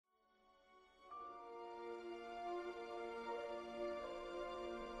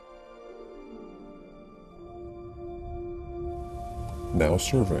Now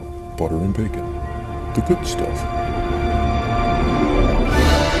serving butter and bacon. The good stuff.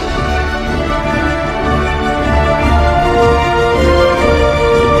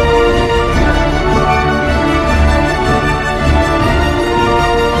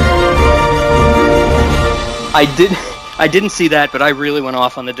 I didn't see that, but I really went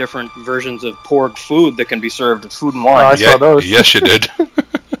off on the different versions of pork food that can be served at Food and Wine. I saw those. Yes, you did.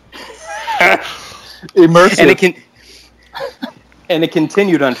 Immersive. And it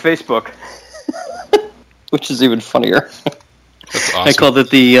continued on Facebook, which is even funnier. That's awesome. I called it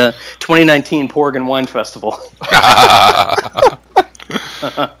the 2019 Pork and Wine Festival.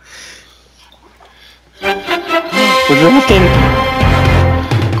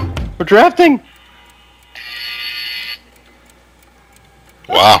 We're drafting.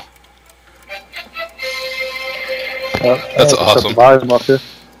 Wow. That's awesome.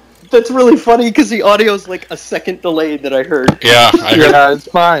 That's really funny because the audio's like a second delayed that I heard. Yeah, I heard. Yeah, it's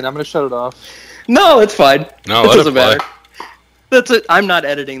fine. I'm going to shut it off. No, it's fine. No, it let doesn't it play. matter. That's it. I'm not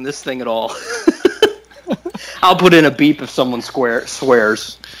editing this thing at all. I'll put in a beep if someone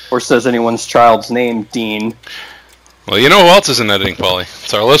swears or says anyone's child's name, Dean. Well, you know who else isn't editing, Paulie?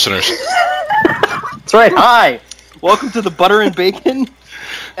 It's our listeners. That's right. Hi. Welcome to the Butter and Bacon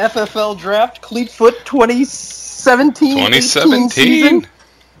FFL Draft Cleatfoot 2017. 2017. Season.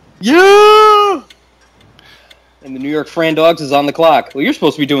 Yeah! And the New York Fran Dogs is on the clock. Well, you're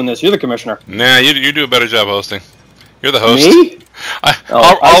supposed to be doing this. You're the commissioner. Nah, you do a better job hosting. You're the host. Me?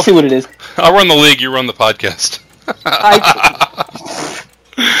 I'll see what it is. I'll run the league, you run the podcast.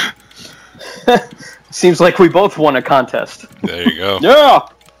 Seems like we both won a contest. There you go. Yeah!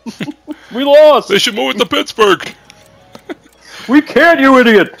 We lost! They should move it to Pittsburgh. We can't, you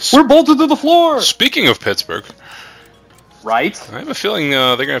idiot! We're bolted to the floor! Speaking of Pittsburgh, Right? I have a feeling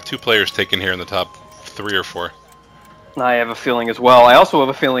they're going to have two players taken here in the top 3 or 4. I have a feeling as well. I also have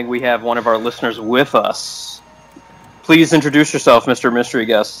a feeling we have one of our listeners with us. Please introduce yourself, Mr. Mystery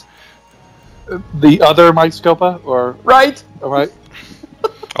Guest. The other Mike Scopa? Or Right? all right.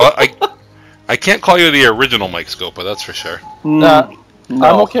 Well, I can't call you the original Mike Scopa, that's for sure. No.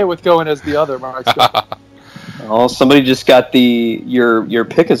 I'm okay with going as the other Mike Scopa. Well, somebody just got your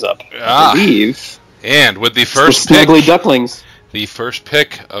pick is up. I believe. And with the It's first the Snuggly pick, Ducklings. the first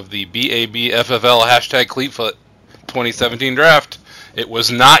pick of the BABFFL #Cleatfoot 2017 draft, it was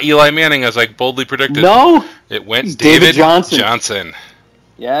not Eli Manning as I boldly predicted. No. It went It's David Johnson.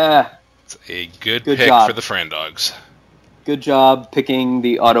 Yeah. It's a good Good pick job. for the Fran Dogs. Good job picking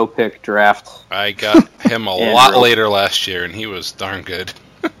the auto pick draft. I got him a Andrew. lot later last year, and he was darn good.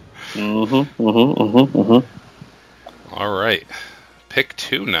 All right. Pick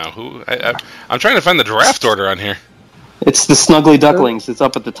 2 now. I'm trying to find the draft order on here. It's the Snuggly Ducklings. It's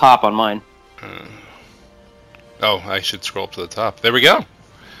up at the top on mine. Oh, I should scroll up to the top. There we go.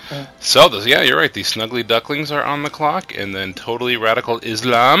 So, yeah, you're right. The Snuggly Ducklings are on the clock, and then Totally Radical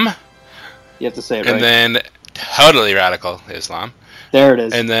Islam, You have to say it and right. then Totally Radical Islam, There it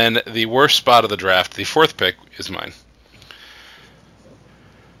is. and then the worst spot of the draft, the 4th pick, is mine.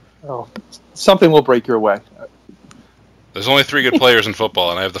 Oh, something will break your way. There's only 3 good players in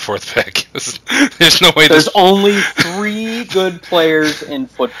football, and I have the 4th pick. There's no way There's this... only 3 good players in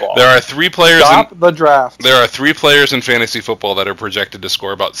football. There are 3 players Stop the draft. There are 3 players in fantasy football that are projected to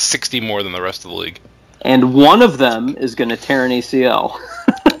score about 60 more than the rest of the league. And one of them is going to tear an ACL.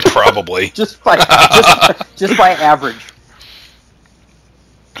 Probably. just by average.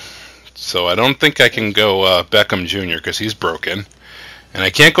 So I don't think I can go Beckham Jr. because he's broken. And I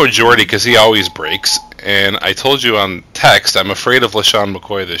can't go Jordy because he always breaks. And I told you on text, I'm afraid of LaShawn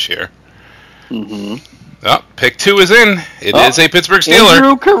McCoy this year. Mm-hmm. Oh, pick 2 is in. It is a Pittsburgh Steeler.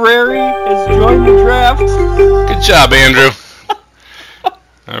 Andrew Carreri has joined the draft. Good job, Andrew.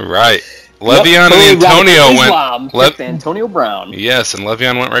 All right. Le'Veon and Antonio went... Antonio Brown. Yes, and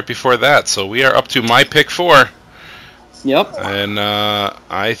Le'Veon went right before that. So we are up to my pick 4. Yep. And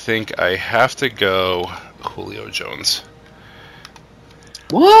I think I have to go Julio Jones.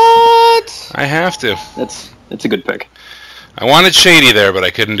 What? I have to. That's a good pick. I wanted Shady there, but I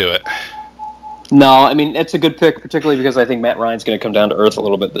couldn't do it. No, I mean, it's a good pick, particularly because I think Matt Ryan's going to come down to earth a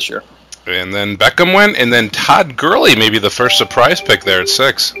little bit this year. And then Beckham went, and then Todd Gurley, maybe the first surprise pick there at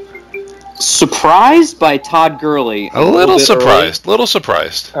 6. Surprised by Todd Gurley. A little surprised. Little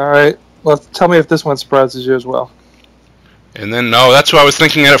surprised. All right. Well, tell me if this one surprises you as well. And then, no, that's who I was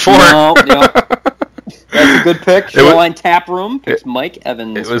thinking at 4. No, yep. That's a good pick. Shoreline Tap Room picks Mike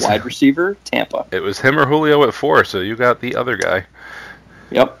Evans, wide receiver, Tampa. It was him or Julio at 4, so you got the other guy.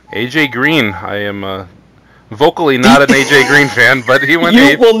 Yep. AJ Green. I am vocally not an AJ Green fan, but he went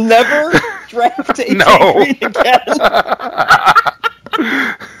You 8th. will never draft AJ Green again.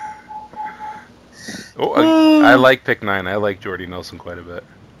 Oh, I like pick 9. I like Jordy Nelson quite a bit.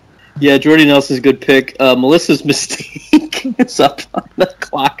 Yeah, Jordy Nelson's a good pick. Melissa's mistake is up on the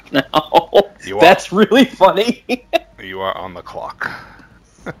clock now. That's really funny. You are on the clock.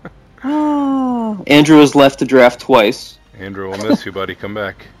 Andrew was left to draft twice. Andrew will miss you, buddy. Come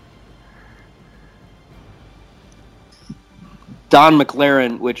back. Don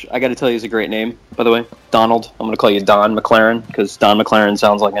McLaren, which I got to tell you is a great name, by the way. Donald. I'm going to call you Don McLaren because Don McLaren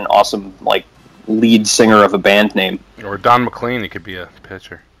sounds like an awesome lead singer of a band name. Or Don McLean. He could be a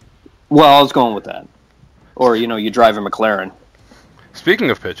pitcher. Well, I was going with that. Or, you drive a McLaren. Speaking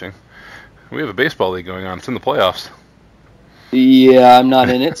of pitching, we have a baseball league going on. It's in the playoffs. Yeah, I'm not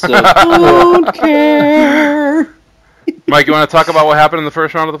in it, so don't care. Mike, you want to talk about what happened in the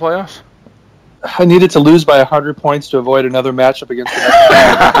first round of the playoffs? I needed to lose by 100 points to avoid another matchup against the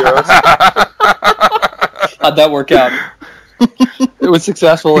Heroes. How'd that work out? It was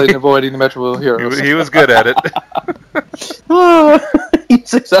successful in avoiding the Metroville Heroes. He was good at it. He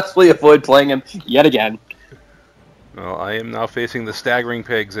successfully avoided playing him yet again. Well, I am now facing the Staggering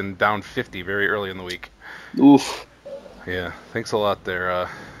Pigs and down 50 very early in the week. Oof. Yeah, thanks a lot there,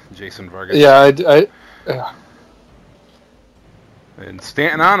 Jason Vargas. Yeah, And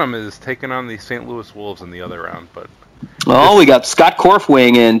Stanton Onum is taking on the St. Louis Wolves in the other round, but... Oh, we got Scott Korf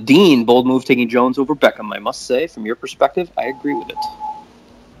weighing in. Dean, bold move taking Jones over Beckham. I must say, from your perspective, I agree with it.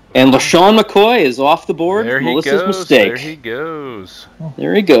 And LaShawn McCoy is off the board. There he Melissa's goes. mistake. There he goes.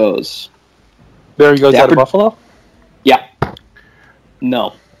 There he goes. There he goes out of Buffalo? Yeah.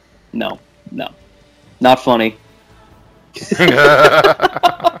 No. Not funny.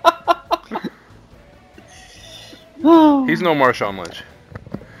 He's no Marshawn Lynch.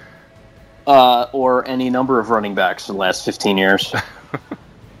 Or any number of running backs in the last 15 years.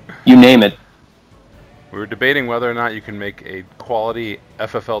 You name it. We were debating whether or not you can make a quality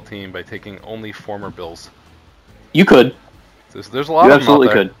FFL team by taking only former Bills. You could. There's a lot You of them absolutely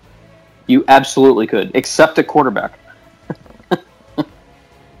out there. could. You absolutely could, except a quarterback.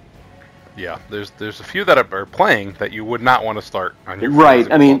 Yeah, there's a few that are playing that you would not want to start on your Right.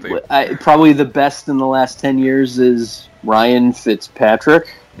 fantasy I mean, football team. probably the best in the last 10 years is Ryan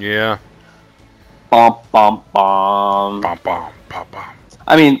Fitzpatrick. Yeah. Bum, bum, bum. Bom, bom, bom, bom.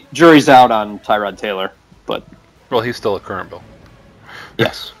 I mean, jury's out on Tyrod Taylor, but Well, he's still a current Bill.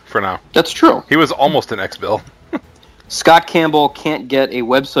 yes, For now. that's true. He was almost an ex-Bill. Scott Campbell can't get a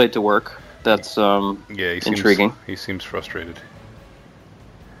website to work. That's Yeah, he intriguing. He seems frustrated.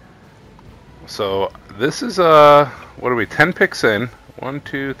 So this is what are we? 10 picks in. 1,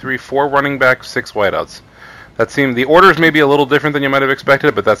 2, 3, 4 running backs, 6 wideouts. That seemed the orders may be a little different than you might have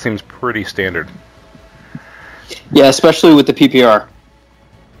expected, but that seems pretty standard. Yeah, especially with the PPR,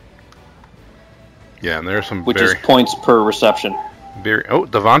 Yeah, and there's some which is points per reception. Oh,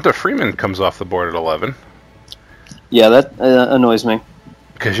 Devonta Freeman comes off the board at 11 Yeah, that annoys me.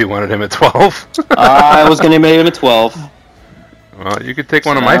 because you wanted him at 12. I was going to make him a 12. Well, you could take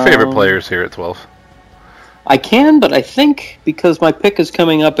one of my favorite players here at 12. I can, but I think because my pick is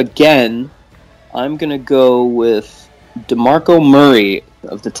coming up again, I'm going to go with DeMarco Murray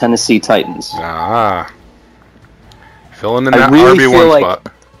of the Tennessee Titans. Ah. Filling in I that really RB1 feel like-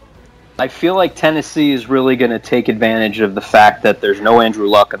 spot. I feel like Tennessee is really going to take advantage of the fact that there's no Andrew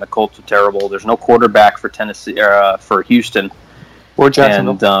Luck and the Colts are terrible. There's no quarterback for Tennessee for Houston Or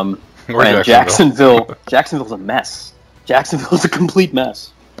Jacksonville. and Jacksonville. Jacksonville's a mess. Jacksonville's a complete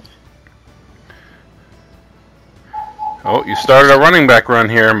mess. Oh, you started a running back run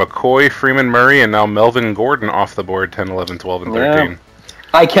here. McCoy, Freeman, Murray, and now Melvin Gordon off the board, 10, 11, 12, and 13. Yeah.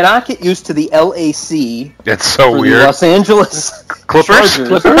 I cannot get used to the LAC It's so for the weird. Los Angeles Clippers?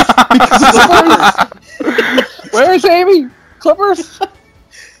 Chargers. Where's Amy? Clippers?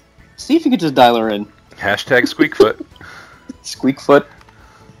 See if you could just dial her in. Hashtag Squeakfoot. Squeakfoot,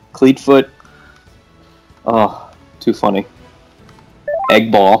 Cleatfoot. Oh, too funny.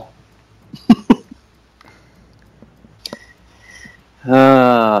 Egg ball.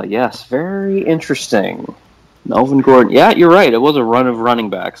 Yes, very interesting. Melvin Gordon. Yeah, you're right. It was a run of running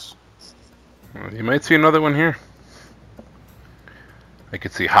backs. Well, you might see another one here. I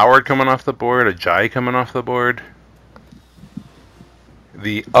could see Howard coming off the board, Ajayi coming off the board.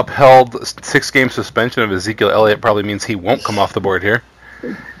 The upheld 6-game suspension of Ezekiel Elliott probably means he won't come off the board here.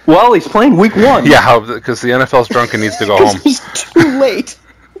 Well, he's playing week 1. Yeah, because the NFL's drunk and needs to go home. He's too late.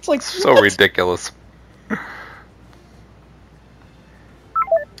 It's like So what? ridiculous.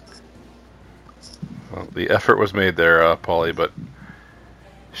 Well, the effort was made there, Paulie, but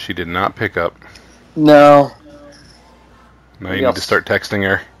she did not pick up. No. Now you need to start texting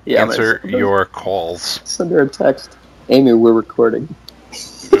her. Yeah, Answer but- your calls. Send her a text. Amy, we're recording.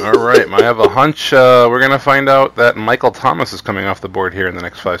 All right, I have a hunch we're going to find out that Michael Thomas is coming off the board here in the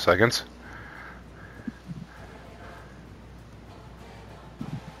next 5 seconds.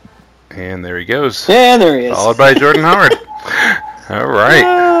 And there he goes. Yeah, there he is. Followed by Jordan Howard. All right.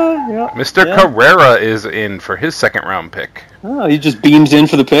 Mr. Carrera is in for his second round pick. Oh, he just beams in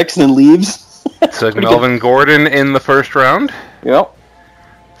for the picks and then leaves. Took Melvin Gordon in the first round. Yep.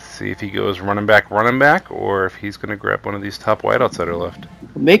 See if he goes running back, or if he's going to grab one of these top wideouts that are left.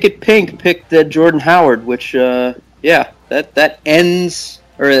 Make It Pink picked Jordan Howard, which, that ends,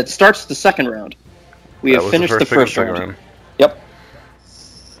 or it starts the second round. We have finished the first round. Yep.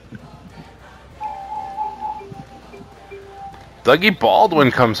 Dougie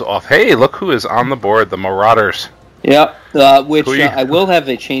Baldwin comes off. Hey, look who is on the board, the Marauders. Yep, which I will have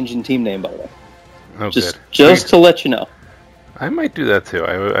a change in team name, by the way. Oh, just good. To let you know. I might do that too.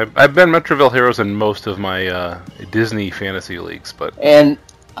 I've been Metroville Heroes in most of my Disney fantasy leagues, but and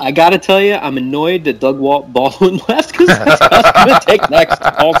I gotta tell you, I'm annoyed that Doug Baldwin left because that's what I'm gonna take next.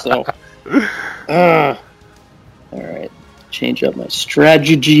 Also, all right, change up my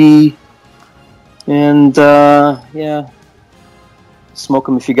strategy, and smoke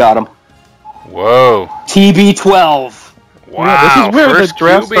them if you got them. Whoa, TB12. Wow, yeah, this is where first the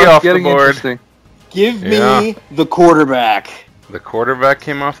draft QB starts off the getting board. interesting. Give me the quarterback. The quarterback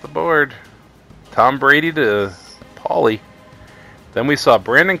came off the board. Tom Brady to Paulie. Then we saw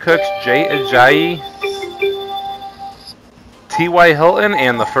Brandon Cooks, Jay Ajayi, T.Y. Hilton,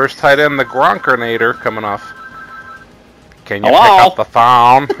 and the first tight end, the Gronkinator, coming off. Can you pick up the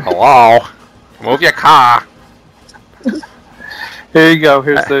phone? Hello? Move your car. Here you go.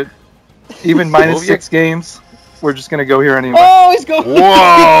 Here's the even -6 games. We're just going to go here anyway. Oh, he's going.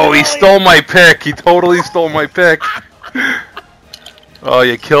 Whoa, he stole my pick. He totally stole my pick. Oh,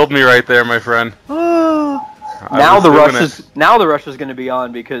 you killed me right there, my friend. Now the rush is going to be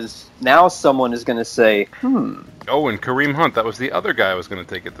on because now someone is going to say, Oh, and Kareem Hunt. That was the other guy I was going to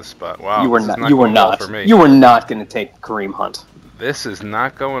take at this spot. Wow. You were not going to take Kareem Hunt. This is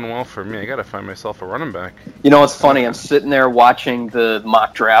not going well for me. I got to find myself a running back. You know what's funny? I'm sitting there watching the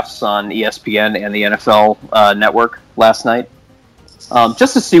mock drafts on ESPN and the NFL Network last night,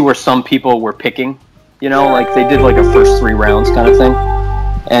 just to see where some people were picking. You know, like they did like a first 3 rounds kind of thing.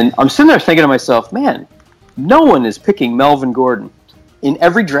 And I'm sitting there thinking to myself, man, no one is picking Melvin Gordon. In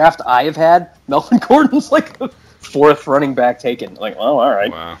every draft I have had, Melvin Gordon's like the 4th running back taken. Like, well, all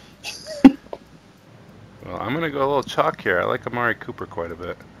right. Wow. Well, I'm going to go a little chalk here. I like Amari Cooper quite a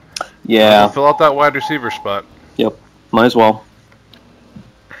bit. Yeah. Fill out that wide receiver spot. Yep. Might as well.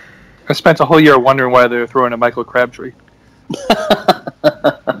 I spent a whole year wondering why they were throwing a Michael Crabtree.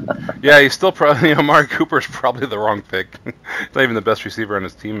 Yeah, he's still probably... Amari Cooper's probably the wrong pick. He's not even the best receiver on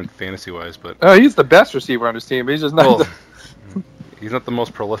his team in fantasy-wise, but... Oh, he's the best receiver on his team, but he's just not... He's not the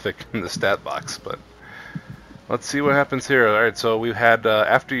most prolific in the stat box, but... Let's see what happens here. All right, so we've had,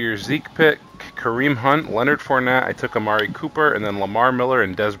 after your Zeke pick, Kareem Hunt, Leonard Fournette, I took Amari Cooper, and then Lamar Miller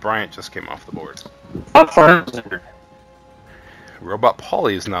and Des Bryant just came off the board. Robot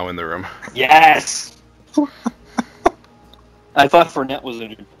Paulie is now in the room. Yes! I thought Fournette was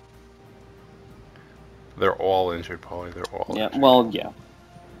injured. They're all injured, Paulie. They're all injured. Well, yeah.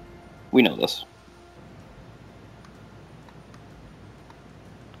 We know this.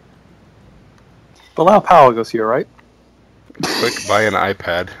 Bilal Powell goes here, right? Quick, buy an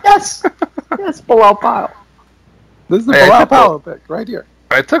iPad. Yes! Yes, Bilal Powell. This is the Bilal Powell pick, right here.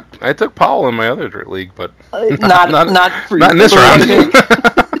 I took Powell in my other league, but not in this round.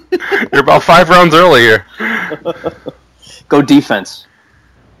 You're about 5 rounds early here. Go defense.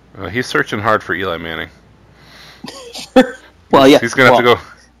 He's searching hard for Eli Manning. Well, yeah. He's gonna have to go.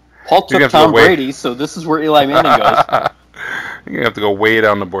 Paul took Tom Brady, so this is where Eli Manning goes. You're gonna have to go way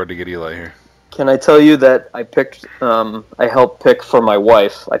down the board to get Eli here. Can I tell you that I picked? I helped pick for my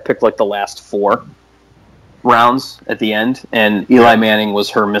wife. I picked like the last 4 rounds at the end, and Eli Manning was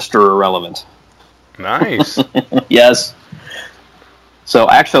her Mr. Irrelevant. Nice. Yes. So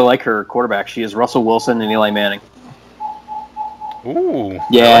I actually like her quarterback. She is Russell Wilson and Eli Manning. Ooh.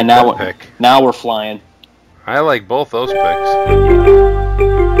 Yeah. Like now we're flying. I like both those picks.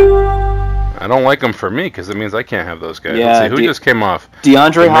 I don't like them for me because it means I can't have those guys. Yeah, Let's see, who just came off?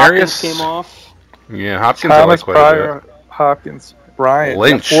 DeAndre Hopkins came off. Yeah, Hopkins. Thomas, I like quite a bit. Hopkins, Bryant.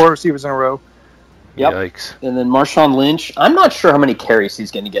 Lynch. 4 receivers in a row. Yep. Yikes. And then Marshawn Lynch. I'm not sure how many carries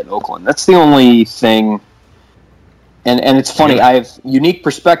he's going to get in Oakland. That's the only thing. And it's funny. Yeah. I have unique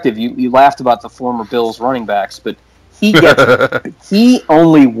perspective. You laughed about the former Bills running backs, but he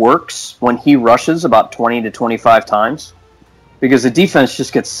only works when he rushes about 20 to 25 times because the defense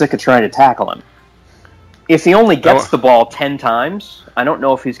just gets sick of trying to tackle him. if he only gets the ball 10 times, I don't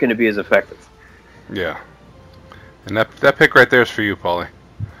know if he's going to be as effective. Yeah. And that pick right there is for you, Paulie.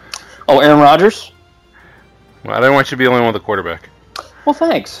 Oh, Aaron Rodgers? Well, I don't want you to be the only one with the quarterback. Well,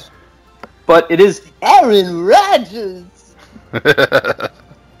 thanks. But it is Aaron Rodgers.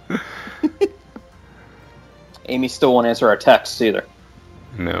 Amy still won't answer our texts either.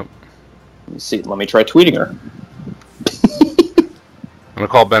 Nope. Let me see. Let me try tweeting her. I'm going to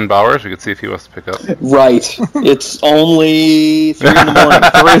call Ben Bowers. We can see if he wants to pick up. Right. It's only 3 in the morning.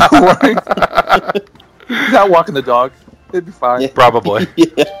 3 in the morning. He's out walking the dog. It'd be fine. Yeah. Probably.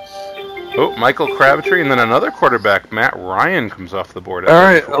 Yeah. Oh, Michael Crabtree, and then another quarterback, Matt Ryan, comes off the board. At All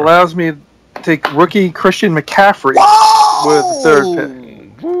right, 34. allows me to take rookie Christian McCaffrey with the third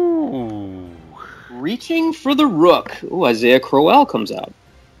pick. Woo. Reaching for the rook. Ooh, Isaiah Crowell comes out.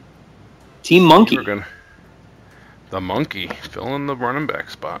 Team Monkey. The monkey filling the running back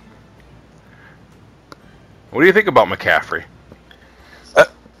spot. What do you think about McCaffrey?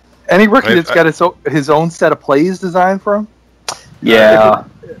 Any rookie that's got his own set of plays designed for him? Yeah.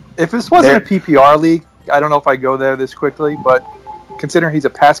 If this wasn't a PPR league, I don't know if I'd go there this quickly, but considering he's a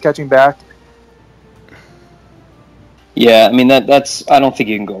pass-catching back. Yeah, I mean that's. I don't think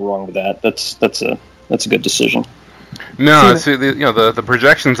you can go wrong with that. That's a good decision. No, the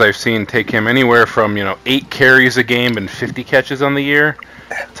projections I've seen take him anywhere from 8 carries a game and 50 catches on the year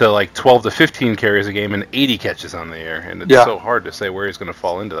to like 12 to 15 carries a game and 80 catches on the year, and it's so hard to say where he's going to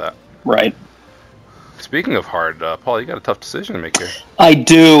fall into that. Right. Speaking of hard, Paul, you got a tough decision to make here. I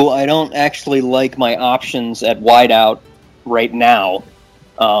do. I don't actually like my options at wideout right now.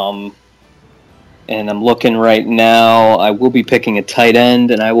 And I'm looking right now. I will be picking a tight end,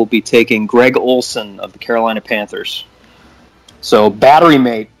 and I will be taking Greg Olsen of the Carolina Panthers. So battery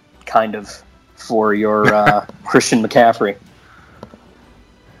mate, kind of, for your Christian McCaffrey.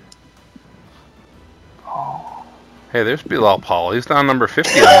 Hey, there's Bilal Paul. He's down number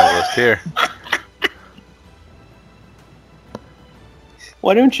 50 on the list here.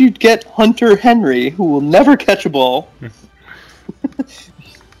 Why don't you get Hunter Henry, who will never catch a ball?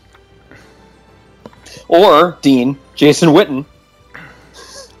 Or, Dean, Jason Witten.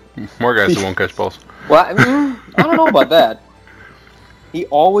 More guys who won't catch balls. Well, I don't know about that. He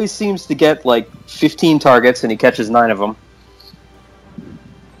always seems to get like 15 targets, and he catches 9 of them.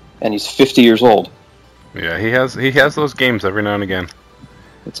 And he's 50 years old. Yeah, he has those games every now and again.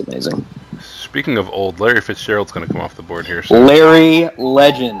 That's amazing. Speaking of old, Larry Fitzgerald's going to come off the board here. So. Larry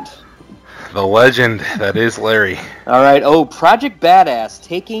Legend. The legend that is Larry. All right. Oh, Project Badass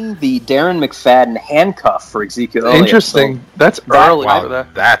taking the Darren McFadden handcuff for Ezekiel Elliott. Interesting. So that's early. Wow, For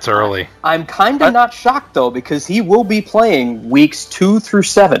that. that's early. I'm kind of not shocked though, because he will be playing weeks 2 through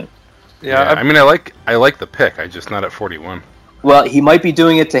 7. Yeah, I mean, I like the pick. I just not at 41. Well, he might be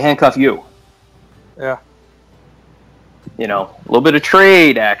doing it to handcuff you. Yeah. A little bit of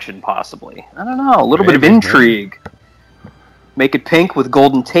trade action, possibly. I don't know. A little bit of intrigue. Make it pink with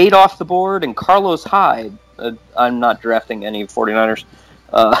Golden Tate off the board and Carlos Hyde. I'm not drafting any 49ers.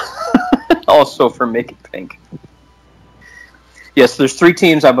 Also for Make It Pink. Yes, there's 3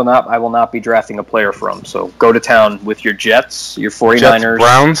 teams I will not be drafting a player from. So go to town with your Jets, your 49ers, Jets,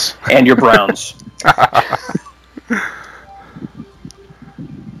 Browns, and your Browns.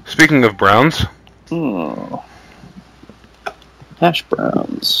 Speaking of Browns. Hash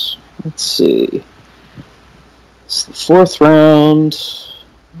Browns. Let's see. It's the 4th round.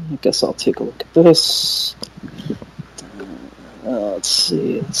 I guess I'll take a look at this. Let's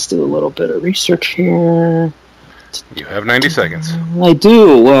see. Let's do a little bit of research here. You have 90 seconds. I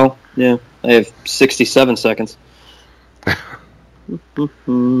do. Well, yeah. I have 67 seconds.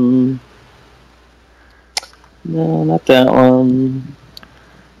 No, not that one.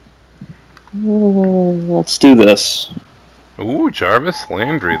 Let's do this. Ooh, Jarvis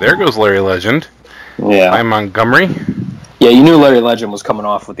Landry. There goes Larry Legend. Yeah. By Montgomery. Yeah, you knew Larry Legend was coming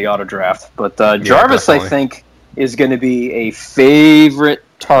off with the auto draft. But Jarvis, definitely. I think, is going to be a favorite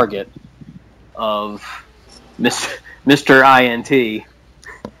target of Mr. INT.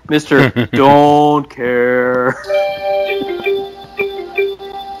 Mr. Don't Care.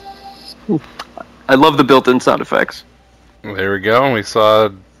 I love the built-in sound effects. There we go. We saw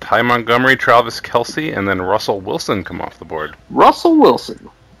Ty Montgomery, Travis Kelce, and then Russell Wilson come off the board. Russell Wilson.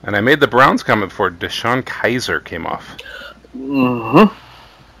 And I made the Browns comment before. Deshaun Kaiser came off. Mm-hmm.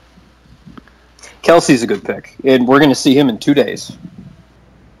 Kelsey's a good pick, and we're going to see him in 2 days.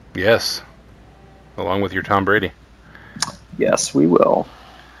 Yes. Along with your Tom Brady. Yes, we will.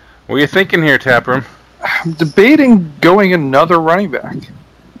 What are you thinking here, Taproom? I'm debating going another running back.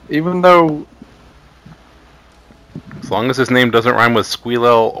 Even though... As long as his name doesn't rhyme with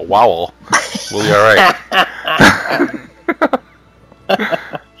Squealo Wowell. We'll be all right.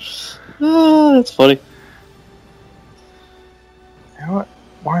 Oh, that's funny. You know what?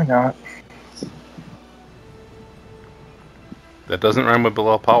 Why not? That doesn't rhyme with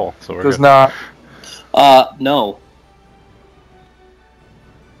Bilal Powell, so we're Does good. not. No.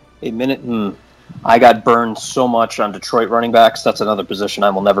 A minute. I got burned so much on Detroit running backs. That's another position I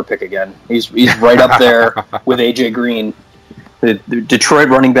will never pick again. He's right up there with AJ Green. The Detroit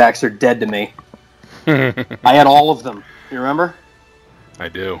running backs are dead to me. I had all of them. You remember? I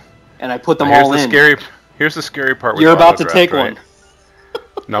do. And I put them Now, all in. Here's the scary part. With You're about to auto take draft, one. right?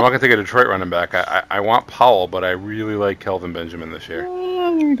 No, I'm not going to take a Detroit running back. I want Powell, but I really like Kelvin Benjamin this year.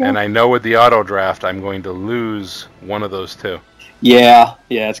 And I know with the auto draft, I'm going to lose one of those two. Yeah,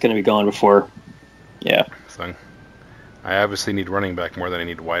 it's going to be gone before. Yeah. So I obviously need running back more than I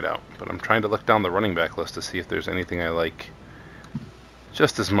need wideout. But I'm trying to look down the running back list to see if there's anything I like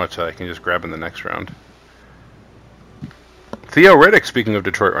just as much that I can just grab in the next round. Theo Riddick, speaking of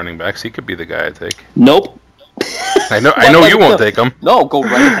Detroit running backs, he could be the guy I take. Nope. I know you won't take him. No, go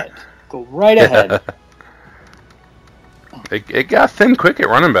right ahead. Go right ahead. It got thin quick at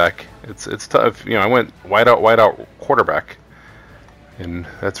running back. It's tough. I went wideout quarterback, and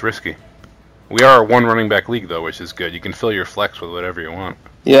that's risky. We are a one running back league though, which is good. You can fill your flex with whatever you want.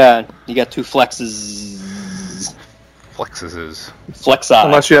 Yeah, you got two flexes. Flexes is. Flex eye.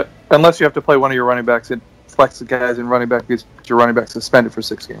 Unless you have to play one of your running backs and flex the guys in running back because your running back suspended for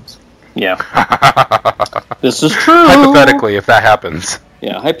 6 games. Yeah. This is true. Hypothetically, if that happens.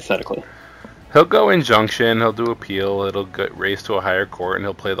 Yeah, hypothetically. He'll go injunction, he'll do appeal, it'll get raised to a higher court, and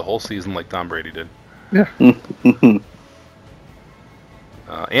he'll play the whole season like Tom Brady did. Yeah.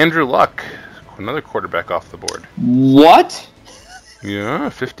 Andrew Luck, another quarterback off the board. What? Yeah,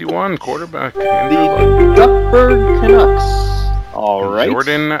 51 quarterback. The Andrew Luck. Duckburg Canucks. All right.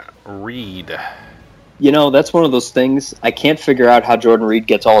 Jordan Reed. That's one of those things. I can't figure out how Jordan Reed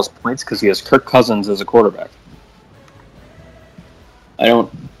gets all his points because he has Kirk Cousins as a quarterback. I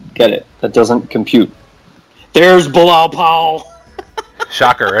don't get it. That doesn't compute. There's Bilal Powell.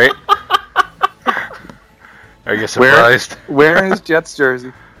 Shocker, right? Are you surprised? Wearing his Jets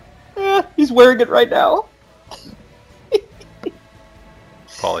jersey. Yeah, he's wearing it right now.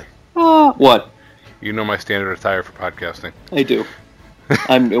 Paulie, What? you know my standard attire for podcasting. I do.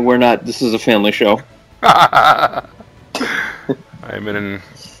 We're not. This is a family show. I'm in an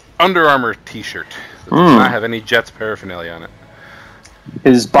Under Armour t-shirt that does not have any Jets paraphernalia on it.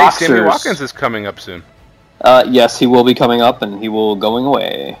 His boxers. Hey, Sammy Watkins is coming up soon. Yes, he will be coming up, and he will going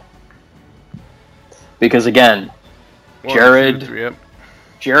away. Because again, Jared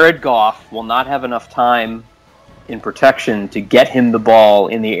Goff will not have enough time in protection to get him the ball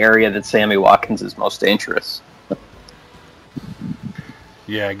in the area that Sammy Watkins is most dangerous.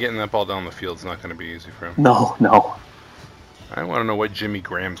 Yeah, getting that ball down the field is not going to be easy for him. No. I want to know what Jimmy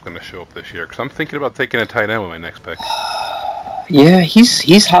Graham's going to show up this year, because I'm thinking about taking a tight end with my next pick. Yeah,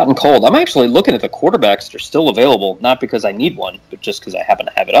 he's hot and cold. I'm actually looking at the quarterbacks that are still available, not because I need one, but just because I happen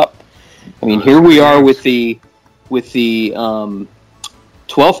to have it up. I mean, here we are with the 12th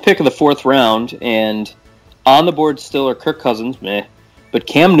pick of the 4th round, and on the board still are Kirk Cousins, meh, but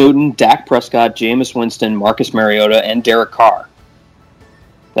Cam Newton, Dak Prescott, Jameis Winston, Marcus Mariota, and Derek Carr.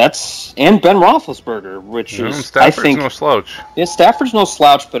 And Ben Roethlisberger, which is, Stafford's I think, no slouch. Yeah, Stafford's no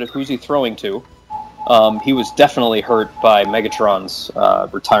slouch, but who's he throwing to? He was definitely hurt by Megatron's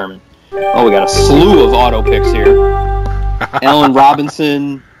retirement. Oh, we got a slew of auto picks here. Allen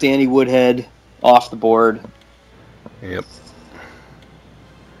Robinson, Danny Woodhead, off the board. Yep.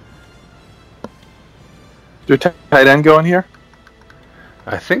 Is your tight end going here?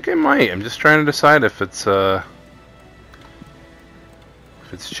 I think I might. I'm just trying to decide if it's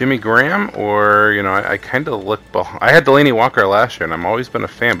Jimmy Graham or, I kind of look behind. I had Delaney Walker last year, and I've always been a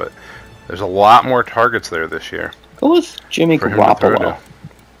fan, but there's a lot more targets there this year. Go with Jimmy Garoppolo.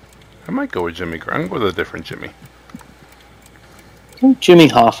 I might go with Jimmy Graham. I'm going with a different Jimmy. Jimmy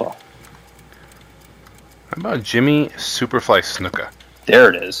Hoffa. How about Jimmy Superfly Snuka?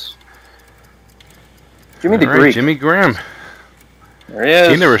 There it is. Jimmy the All right, Greek. Jimmy Graham. There he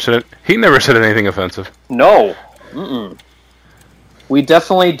is. He never said anything offensive. No. Mm-mm. We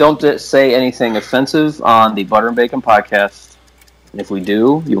definitely don't say anything offensive on the Butter and Bacon podcast. And if we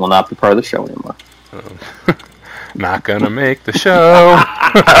do, you will not be part of the show anymore. Not gonna make the show.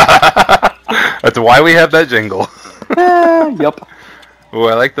 That's why we have that jingle. Yep. Oh,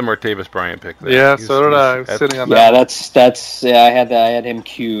 I like the Martavis Bryant pick there. Yeah, so did I. I was sitting on that. Yeah, that's. Yeah, I had him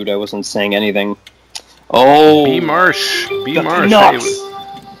queued. I wasn't saying anything. Oh, B Marsh. Nuts.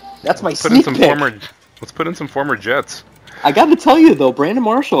 That's my sneak pick. Let's put in some former Jets. I got to tell you, though, Brandon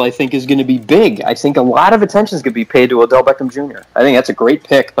Marshall, I think, is going to be big. I think a lot of attention is going to be paid to Odell Beckham Jr. I think that's a great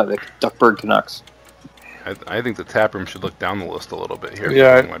pick by the Duckburg Canucks. I think the tap room should look down the list a little bit here.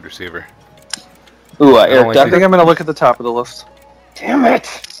 Yeah. Wide receiver. Ooh, I Eric I Decker. think I'm going to look at the top of the list. Damn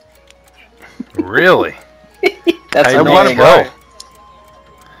it. Really? That's I want annoying. him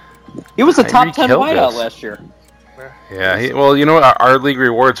go. He was a top Tyreek 10 Hill wideout goes. last year. Yeah. Well, you know what? Our league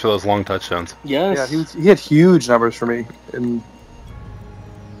rewards for those long touchdowns. Yes. Yeah, he had huge numbers for me in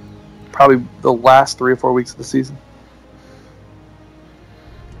probably the last 3 or 4 weeks of the season.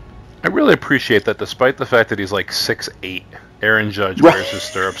 I really appreciate that, despite the fact that he's like 6'8", Aaron Judge Right. wears his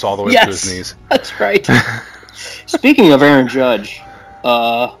stirrups all the way Yes. to his knees. That's right. Speaking of Aaron Judge,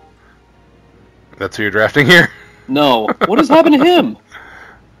 That's who you're drafting here? no. What has happened to him?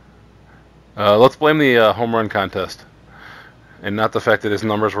 Let's blame the home run contest, and not the fact that his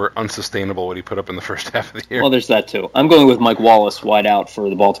numbers were unsustainable what he put up in the first half of the year. Well, there's that, too. I'm going with Mike Wallace, wide out for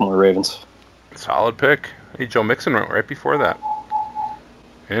the Baltimore Ravens. Solid pick. Hey, Joe Mixon went right before that.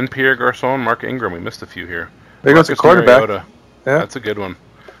 And Pierre Garçon, Mark Ingram. We missed a few here. There goes the Marcus quarterback. Mariota. Yeah. That's a good one.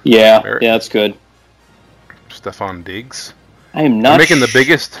 Yeah, Very- yeah, that's good. Stephon Diggs. I am They're not making the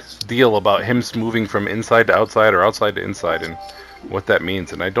biggest deal about him moving from inside to outside or outside to inside and what that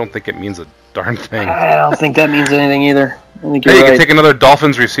means, and I don't think it means a darn thing. I don't think that means anything either. I think Hey, you're you right. can take another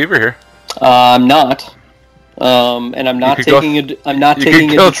Dolphins receiver here. I'm not. And I'm not could go- taking I'm not you taking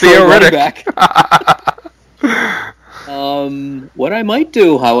could a go Detroit Theo running Riddick. back. What I might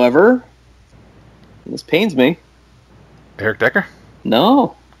do, however, this pains me. Eric Decker?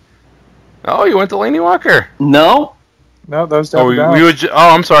 No. Oh, you went to Laney Walker. No. No, that was Oh, down.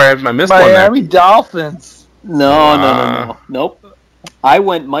 I'm sorry, I missed one there. Miami Dolphins. No, no. Nope. I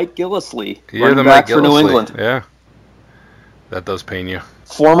went Mike Gillisley, You're running the back Mike for New Gillisley. England. Yeah. That does pain you.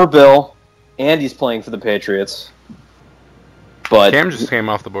 Former Bill, and he's playing for the Patriots. But Cam just came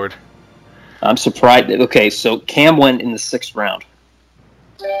off the board. I'm surprised. Okay, so Cam went in the 6th round.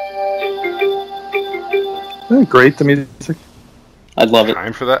 Isn't it great, the music? I'd love it.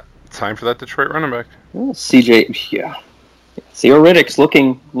 Time for that Detroit running back. Oh, CJ, yeah. Theo Riddick's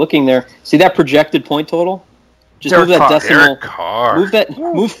looking there. See that projected point total? Just Derek move that Carr. decimal. Derek Carr.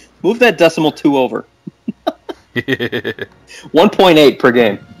 Move that decimal 2 over. 1.8 per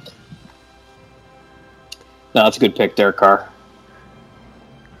game. No, that's a good pick, Derek Carr.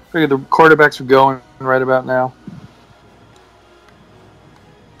 Figure the quarterbacks are going right about now.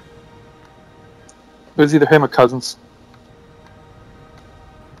 It was either him or Cousins.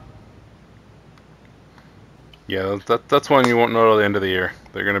 Yeah, that's one you won't know till the end of the year.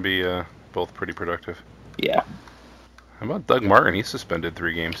 They're going to be both pretty productive. Yeah. How about Doug Martin? He's suspended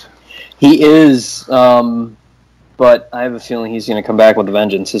 3 games. He is, but I have a feeling he's going to come back with a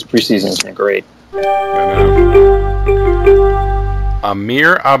vengeance. His preseason has been great.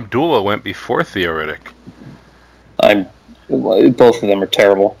 Amir Abdullah went before Theo Riddick. Both of them are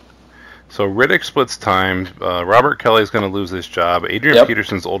terrible. So Riddick splits time. Robert Kelly's going to lose his job. Adrian Yep.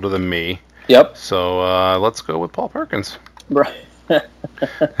 Peterson's older than me. Yep. So let's go with Paul Perkins. Right.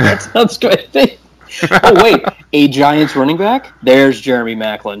 That sounds good. Oh, wait. A Giants running back? There's Jeremy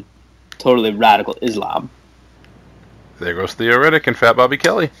Maclin. Totally radical Islam. There goes Theo Riddick and Fat Bobby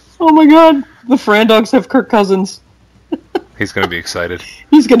Kelly. Oh, my God. The Fran Dogs have Kirk Cousins. He's going to be excited.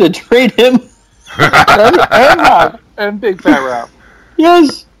 He's going to trade him. And Big Fat Rob.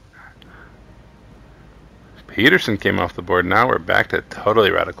 Yes. Peterson came off the board. Now we're back to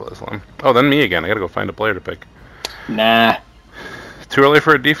totally radical Islam. Oh, then me again. I got to go find a player to pick. Nah. Too early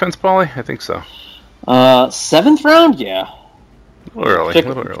for a defense, Paulie? I think so. 7th round? Yeah. A little early. A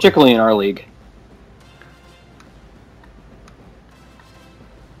little early. Particularly in our league.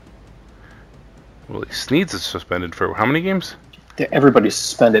 Willie Sneeds is suspended for how many games? Everybody's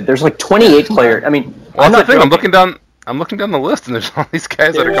suspended. There's like 28 players. I mean, Well, I'm that's the not thing. joking. I'm looking down the list, and there's all these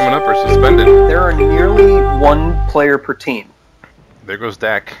guys that are coming up are suspended. There are nearly 1 player per team. There goes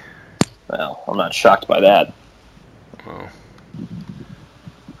Dak. Well, I'm not shocked by that. Well,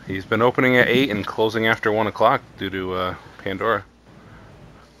 he's been opening at 8 and closing after 1 o'clock due to Pandora.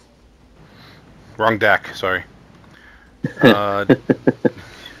 Wrong Dak, sorry.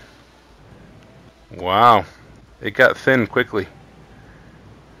 Wow. It got thin quickly.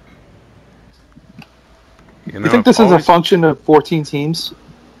 You think this is a function of 14 teams?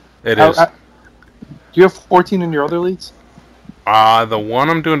 It is. Do you have 14 in your other leagues? The one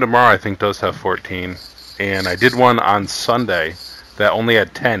I'm doing tomorrow, I think, does have 14. And I did one on Sunday that only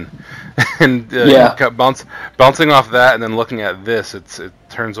had 10. And bouncing off that and then looking at this, it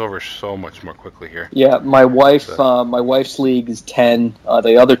turns over so much more quickly here. Yeah, my wife's league is 10.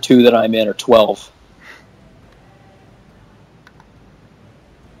 The other 2 that I'm in are 12.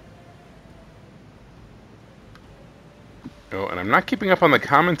 Oh, and I'm not keeping up on the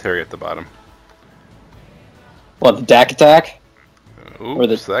commentary at the bottom. What, the Dak attack? Oops, Or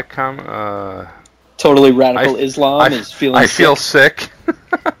the- that Totally radical I- Islam is feeling I feel sick, sick.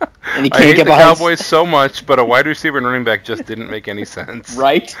 and he I can't hate get the behind. Cowboys so much, but a wide receiver and running back just didn't make any sense.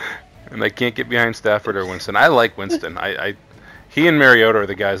 Right? And I can't get behind Stafford or Winston. I like Winston. He and Mariota are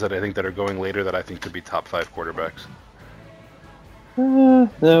the guys that I think that are going later that I think could be top 5 quarterbacks.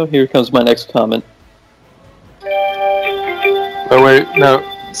 No, here comes my next comment. Oh wait, no.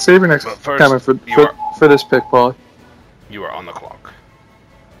 Save your next But first, comment for this pick, Paulie. You are on the clock.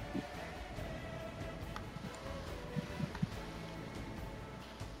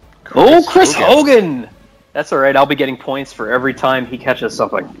 Oh, Chris Hogan! That's all right. I'll be getting points for every time he catches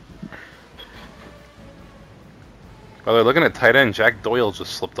something. By the way, looking at tight end, Jack Doyle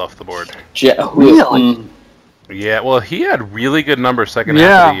just slipped off the board. Really? Yeah, well, he had really good numbers second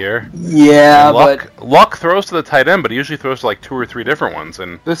half of the year. Yeah, And but Luck throws to the tight end, but he usually throws to like 2 or 3 different ones.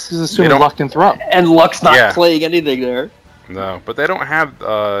 And This is assuming don't- Luck can throw. and Luck's not Yeah. playing anything there. no, but they don't have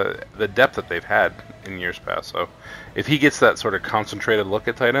the depth that they've had in years past. So if he gets that sort of concentrated look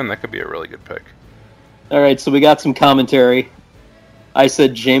at tight end, that could be a really good pick. All right, so we got some commentary. I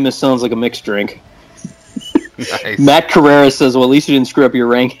said Jameis sounds like a mixed drink. Nice. Matt Carrera says, well, at least you didn't screw up your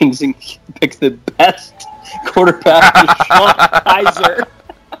rankings and pick the best quarterback, Sean Kaiser.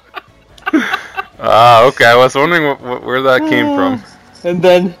 Okay. I was wondering where that came from. And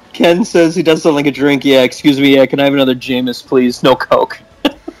then Ken says he does sound like a drink. Yeah, excuse me. Yeah, can I have another Jameis, please? No Coke.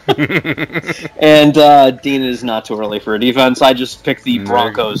 And Dean, it is not too early for a defense. I just picked the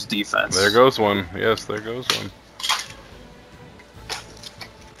Broncos defense. There goes one. Yes, there goes one.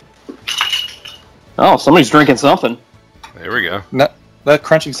 Oh, somebody's drinking something. There we go. That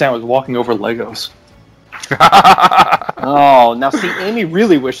crunching sound was walking over Legos. Oh, now see, Amy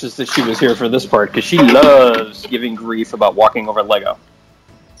really wishes that she was here for this part because she loves giving grief about walking over Lego.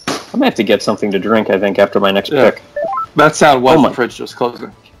 I'm gonna have to get something to drink, I think, after my next pick. That sound was Oh my- the fridge just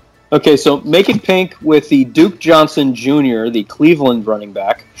closing. Okay, so make it pink with the Duke Johnson Jr., the Cleveland running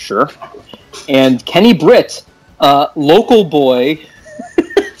back, sure, and Kenny Britt, local boy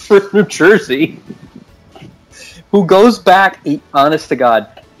for New Jersey, who goes back, honest to God,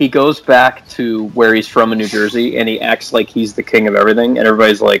 he goes back to where he's from in New Jersey, and he acts like he's the king of everything, and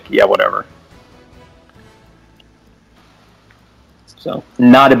everybody's like, yeah, whatever. So,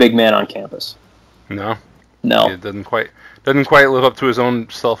 not a big man on campus. No. No. It doesn't quite live up to his own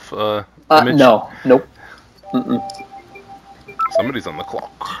self image. No. Nope. Mm-mm. Somebody's on the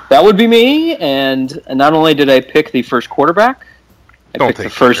clock. That would be me, and not only did I pick the first quarterback, I Don't picked the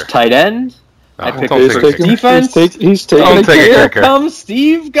take first kicker. tight end, I No, picked don't the take first kicker. defense, He's taking Don't a take a here kicker. comes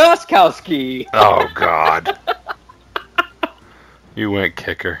Steve Goskowski. Oh God. You went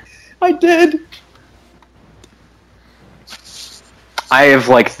kicker. I did. I have,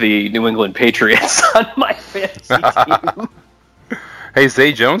 like, the New England Patriots on my fantasy team. Hey,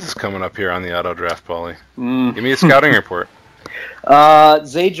 Zay Jones is coming up here on the auto draft, Paulie. Mm. Give me a scouting report.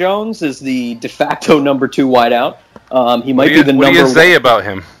 Zay Jones is the de facto number 2 wideout. He might be the What do number you one. say about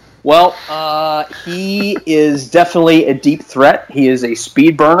him? Well, he is definitely a deep threat. He is a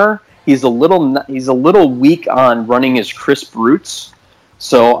speed burner. He's a little weak on running his crisp routes.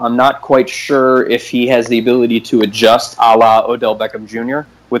 So I'm not quite sure if he has the ability to adjust a la Odell Beckham Jr.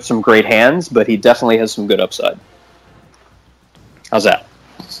 with some great hands, but he definitely has some good upside. How's that?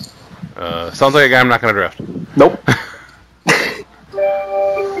 Sounds like a guy I'm not going to draft. Nope.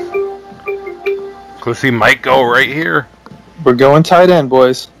 Because he might go right here. We're going tight end,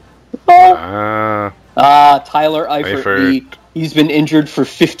 boys. Tyler Eifert. Eifert. He's been injured for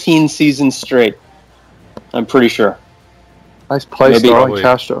 15 seasons straight. I'm pretty sure. Nice play, Maybe. Starling Probably.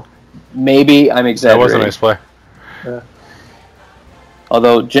 Castro. Maybe I'm That exaggerating. was a nice play.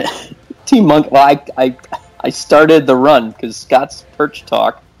 Although Team Monkey, well, I started the run because Scott's perch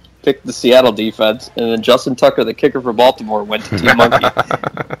talk picked the Seattle defense, and then Justin Tucker, the kicker for Baltimore, went to Team Monkey.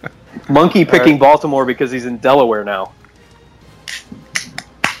 Monkey picking Baltimore because he's in Delaware now.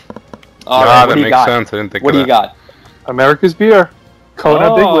 All right, Ah, what that do you makes got? sense. I didn't think What of do you that. got? America's beer.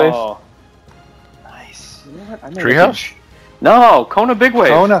 Kona Big Wave. Oh, nice. You know what? I might Treehouse? have to- No, Kona Big Wave.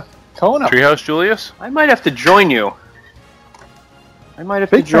 Kona. Treehouse Julius? I might have to join you. I might have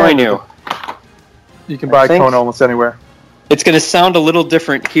Big to join fan. you. You can buy I think- Kona almost anywhere. It's going to sound a little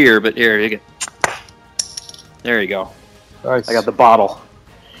different here, but here you go. There you go. Nice. I got the bottle.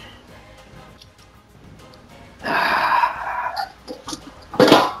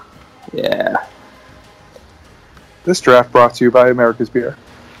 Yeah. This draft brought to you by America's beer.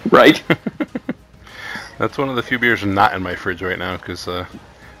 Right? That's one of the few beers not in my fridge right now because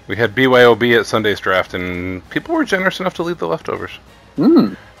we We had BYOB at Sunday's draft, and people were generous enough to leave the leftovers.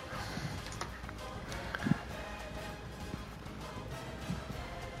 Hmm.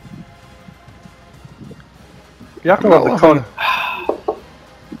 You have to love the Kona.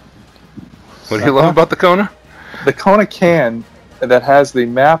 What do you love about the Kona? The Kona can that has the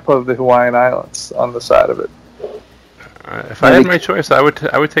map of the Hawaiian Islands on the side of it. If I had my choice, I would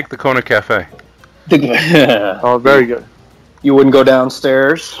take the Kona Cafe. Oh, very good. You wouldn't go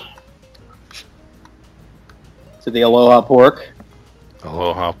downstairs to the Aloha Pork?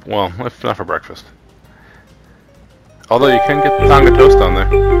 Aloha. Well, if not for breakfast. Although you can get Tonga toast on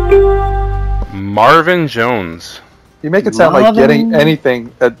there. Marvin Jones. You make it sound like getting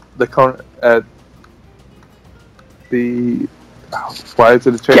anything at the Kona at the. Oh, why is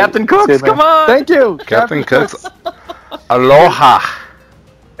it a trade? Captain Cook's, come on! Thank you, Captain Cook's. Aloha.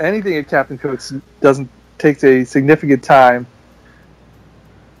 Anything at Captain Cook's takes a significant time.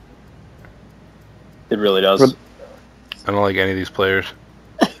 It really does. I don't like any of these players.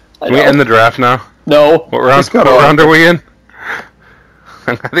 Can we end the draft now? No. What round are we in?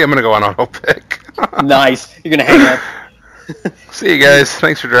 I think I'm going to go on auto pick. Nice. You're going to hang up. See you guys.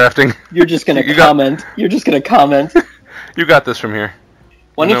 Thanks for drafting. You're just going to comment. You're just going to comment. You got this from here.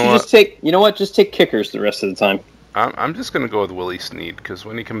 Why don't you just take... You know what? Just take kickers the rest of the time. I'm just going to go with Willie Snead, because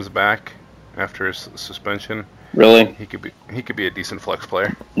when he comes back after his suspension... Really? He could be a decent flex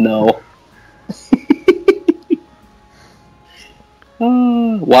player. No.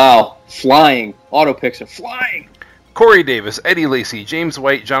 Wow. Flying. Auto picks are flying. Corey Davis, Eddie Lacy, James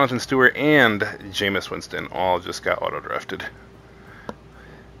White, Jonathan Stewart, and Jameis Winston all just got auto-drafted.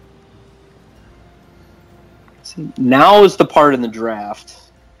 See, now is the part in the draft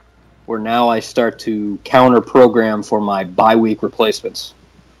where now I start to counter-program for my bye-week replacements.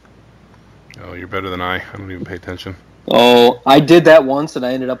 Oh, you're better than I. I don't even pay attention. Oh, I did that once, and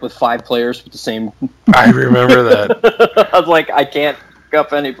I ended up with 5 players with the same... I remember that. I was like, I can't pick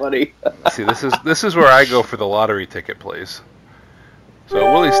up anybody. See, this is where I go for the lottery ticket plays.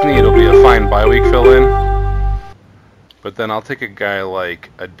 So Willie Snead will be a fine bye-week fill-in, but then I'll take a guy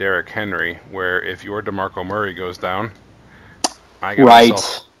like a Derrick Henry, where if your DeMarco Murray goes down, I got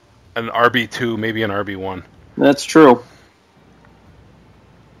myself an RB2, maybe an RB1. That's true.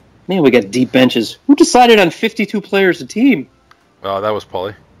 Man, we got deep benches. Who decided on 52 players a team? Oh, that was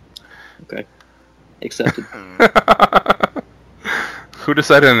Paulie. Okay. Accepted. Who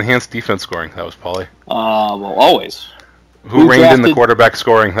decided on enhanced defense scoring? That was Paulie. Well, always. Who reined in the quarterback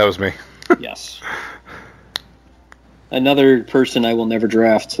scoring? That was me. Yes. Another person I will never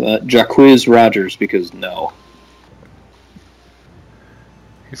draft, Jacquizz Rodgers, because no.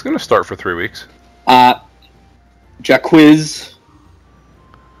 He's going to start for 3 weeks. Jacquizz.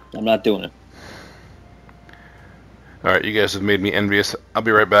 I'm not doing it. All right, you guys have made me envious. I'll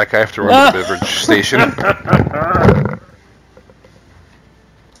be right back. I have to run to the beverage station.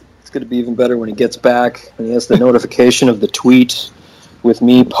 It's going to be even better when he gets back and he has the notification of the tweet with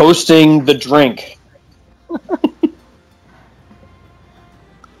me posting the drink.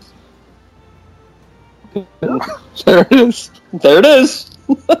 There it is. There it is.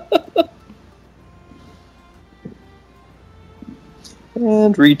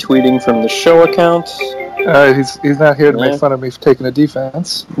 And retweeting from the show account. He's not here to make fun of me for taking a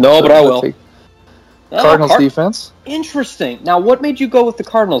defense. No, but I will. Cardinals defense. Interesting. Now, what made you go with the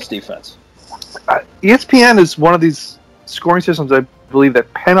Cardinals defense? ESPN is one of these scoring systems, I believe,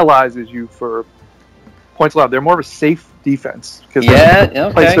 that penalizes you for points allowed. They're more of a safe defense. Okay.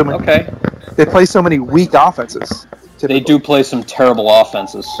 They play so many weak offenses. Typically. They do play some terrible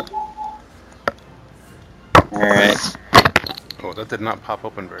offenses. All right. Oh, that did not pop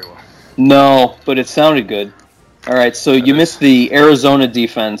open very well. No, but it sounded good. All right, so you missed the Arizona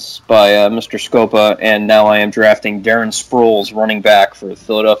defense by Mr. Scopa, and now I am drafting Darren Sproles, running back for the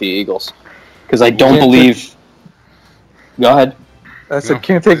Philadelphia Eagles, because I don't believe... Go ahead. I said,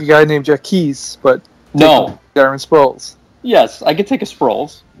 can't take a guy named Jacquizz, but no, Darren Sproles. Yes, I could take a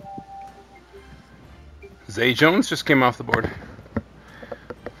Sproles. Zay Jones just came off the board.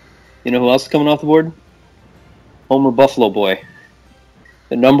 You know who else is coming off the board? Homer Buffalo Boy.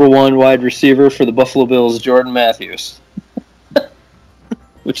 The number 1 wide receiver for the Buffalo Bills, Jordan Matthews.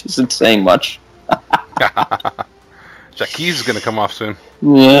 Which isn't saying much. Jacquizz is going to come off soon.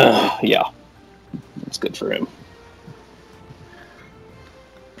 Yeah. That's good for him.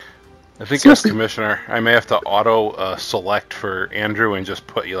 I think as commissioner, I may have to auto-select for Andrew and just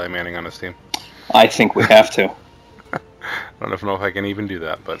put Eli Manning on his team. I think we have to. I don't know if I can even do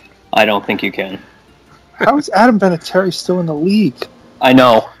that, but... I don't think you can. How is Adam Vinatieri still in the league? I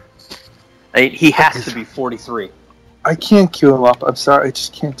know. He has to be 43. I can't queue him up. I'm sorry, I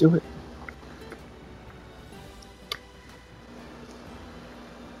just can't do it.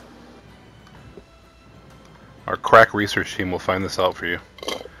 Our crack research team will find this out for you.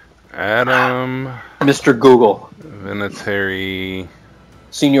 Adam Mr. Google. Vinatieri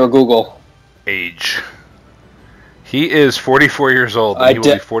Senior Google. age. He is 44 years old. And I he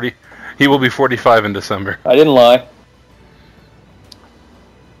will be 40. He will be 45 in December. I didn't lie.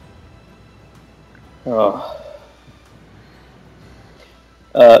 Oh.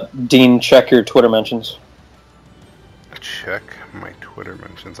 Dean, check your Twitter mentions. Check my Twitter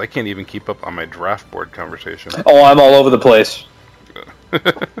mentions. I can't even keep up on my draft board conversation. Oh, I'm all over the place.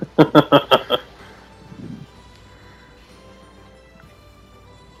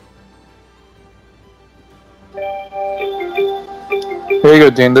 Here you go,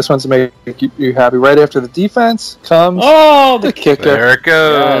 Dean. This one's to make you happy. Right after the defense comes the kicker. There it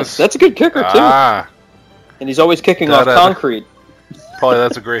goes. Yes, that's a good kicker, too. Ah, And he's always kicking off concrete. Paulie,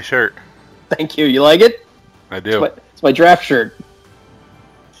 that's a great shirt. Thank you. You like it? I do. It's my draft shirt.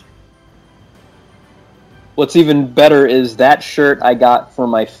 What's even better is that shirt I got for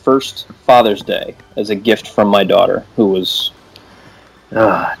my first Father's Day as a gift from my daughter, who was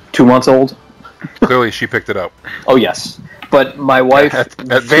 2 months old. Clearly, she picked it up. Oh, yes. But my wife At 2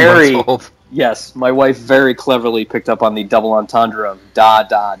 months old. Yes, my wife very cleverly picked up on the double entendre of da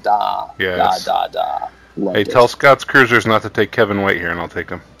da da, Yes. da da da. Loved Hey, it. tell Scott's Cruisers not to take Kevin White here, and I'll take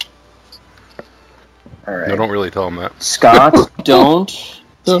him. All right. No, don't really tell him that. Scott, don't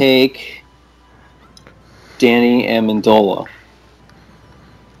take Danny Amendola.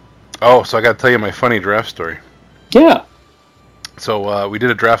 Oh, so I got to tell you my funny draft story. Yeah. So we did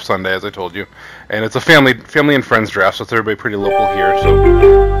a draft Sunday, as I told you, and it's a family and friends draft, so it's everybody pretty local here.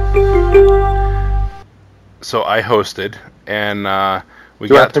 So I hosted, and we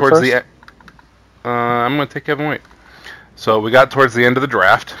Do I got pick towards first? the. I'm going to take Kevin White. So we got towards the end of the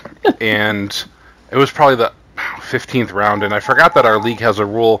draft, and it was probably the 15th round, and I forgot that our league has a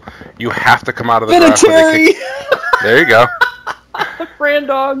rule: you have to come out of the draft. Vinatieri! There you go. Brand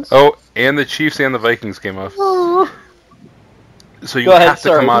dogs. Oh, and the Chiefs and the Vikings came off. Oh. So you Go ahead, have to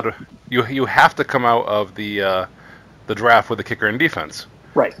sorry. come out of you have to come out of the draft with a kicker and defense.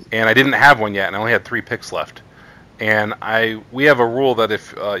 Right. And I didn't have one yet, and I only had 3 picks left. And we have a rule that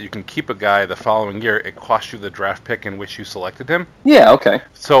if you can keep a guy the following year, it costs you the draft pick in which you selected him. Yeah, okay.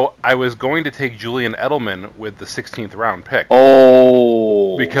 So I was going to take Julian Edelman with the 16th round pick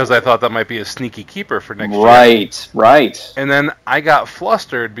Oh. because I thought that might be a sneaky keeper for next year. Right. And then I got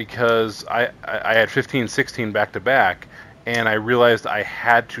flustered because I had 15-16 back-to-back, and I realized I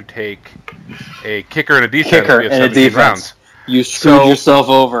had to take a kicker and a defense. Kicker We have and a 17 defense. rounds. You screwed So- yourself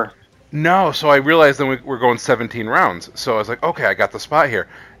over. No, so I realized then we're going 17 rounds. So I was like, okay, I got the spot here.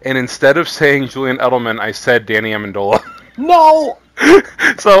 And instead of saying Julian Edelman, I said Danny Amendola. No.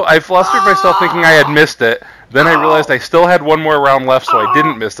 So I flustered myself thinking I had missed it. Then I realized I still had one more round left, so I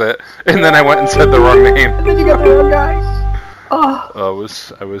didn't miss it. And then I went and said the wrong name. And then you got the wrong guy. Oh. Oh,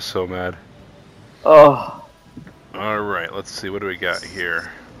 I was so mad. Oh. All right, let's see. What do we got here?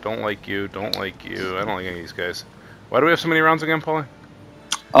 Don't like you. Don't like you. I don't like any of these guys. Why do we have so many rounds again, Paulie?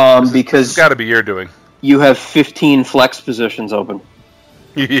 Because It's got to be your doing. you have 15 flex positions open.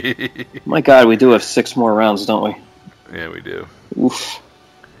 My God, we do have 6 more rounds, don't we? Yeah, we do. Oof.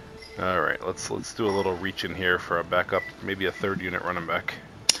 All right, let's do a little reach in here for a backup, maybe a 3rd unit running back.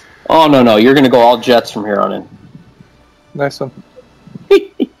 Oh, no. You're going to go all Jets from here on in. Nice one.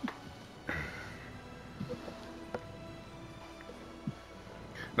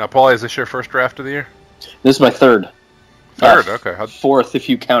 Now, Paulie, is this your first draft of the year? This is my 3rd. 3rd, okay. 4th if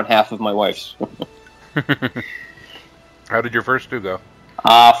you count half of my wife's. How did your first 2 go?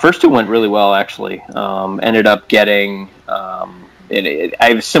 First 2 went really well, actually. Ended up getting... I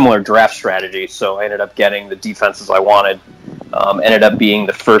have a similar draft strategy, so I ended up getting the defenses I wanted. Ended up being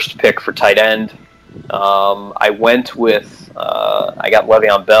the first pick for tight end. I went with... I got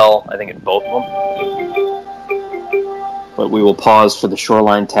Le'Veon Bell, I think, in both of them. But we will pause for the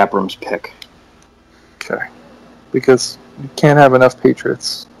Shoreline Taprooms pick. Okay. Because you can't have enough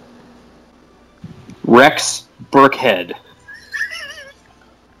Patriots. Rex Burkhead.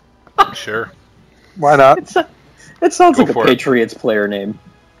 Sure. Why not? It sounds Go like a for it. Patriots player name.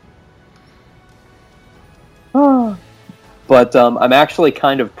 But I'm actually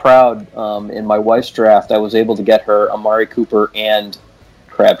kind of proud. In my wife's draft, I was able to get her Amari Cooper and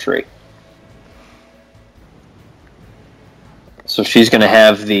Crabtree. So she's going to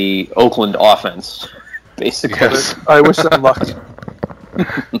have the Oakland offense, basically. Yes. I wish them luck.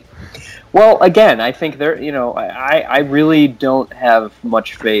 Well, again, I think I really don't have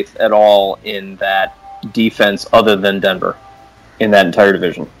much faith at all in that defense other than Denver in that entire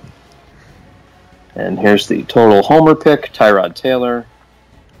division. And here's the total homer pick, Tyrod Taylor.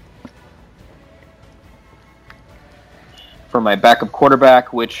 For my backup quarterback,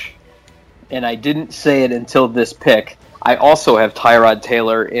 and I didn't say it until this pick, I also have Tyrod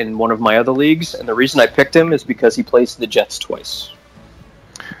Taylor in one of my other leagues, and the reason I picked him is because he plays the Jets twice.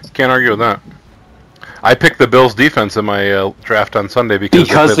 Can't argue with that. I picked the Bills defense in my draft on Sunday because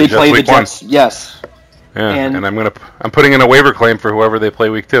they play the Jets. Yes. Yeah, and I'm putting in a waiver claim for whoever they play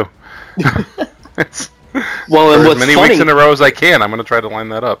week 2. Well, and for what's as many funny, weeks in a row as I can, I'm going to try to line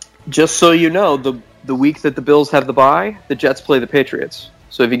that up. Just so you know, the week that the Bills have the bye, the Jets play the Patriots.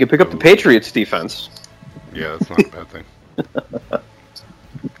 So if you can pick up the Patriots defense, yeah, that's not a bad thing.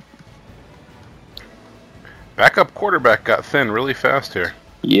 Backup quarterback got thin really fast here.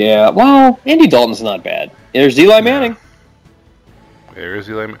 Yeah, well, Andy Dalton's not bad. There's Eli Manning. There is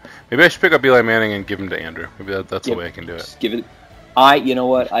Eli. Maybe I should pick up Eli Manning and give him to Andrew. Maybe that's the way I can do it. Just give it. You know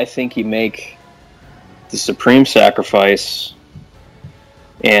what? I think you make the supreme sacrifice,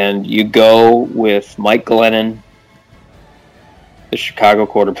 and you go with Mike Glennon, the Chicago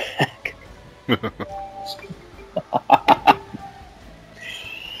quarterback.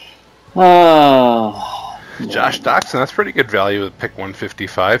 Josh Doxson, that's pretty good value at pick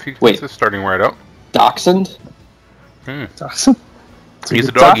 155. Wait, he's starting right out. Dachshund? Dachshund? He's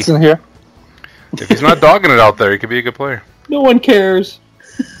a doggy. Dachshund here. If he's not dogging it out there, he could be a good player. No one cares.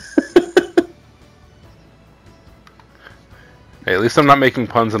 Hey, at least I'm not making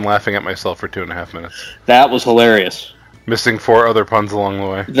puns and laughing at myself for 2.5 minutes. That was hilarious. Missing 4 other puns along the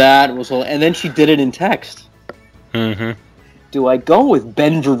way. That was hilarious. And then she did it in text. Mm-hmm. Do I go with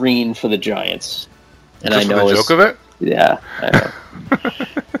Ben Vereen for the Giants? And Just I know for the joke of it? Yeah, I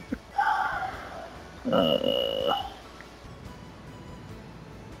know.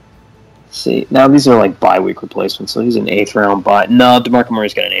 See, now these are like bye-week replacements, so he's an 8th round buy. No, DeMarco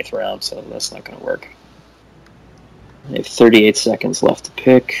Murray's got an 8th round, so that's not going to work. I have 38 seconds left to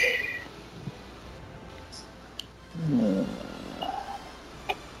pick.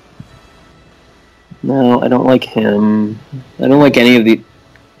 No, I don't like him. I don't like any of the...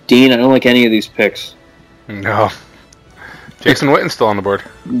 Dean, I don't like any of these picks. No. Jason Witten's still on the board.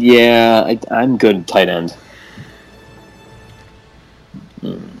 Yeah, I'm good at tight end.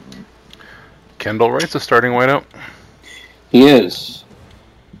 Kendall Wright's a starting wideout. He is.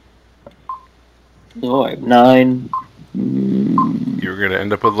 Oh, I have 9. You're going to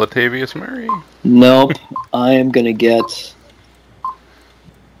end up with Latavius Murray. Nope. I am going to get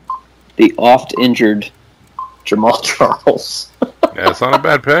the oft-injured Jamal Charles. Yeah, it's not a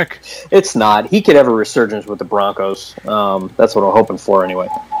bad pick. It's not. He could have a resurgence with the Broncos. That's what I'm hoping for anyway.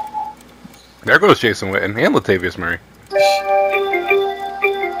 There goes Jason Witten and Latavius Murray.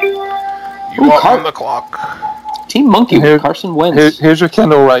 You Ooh, are on the clock. Team Monkey with Carson Wentz. Here's your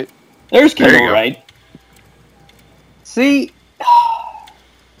Kendall Wright. There's Kendall Wright. See?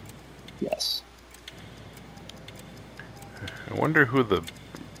 Yes. I wonder who the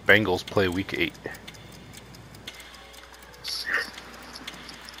Bengals play week 8.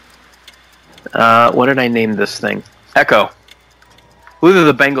 What did I name this thing? Echo. Who do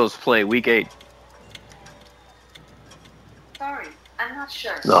the Bengals play week 8? Sorry, I'm not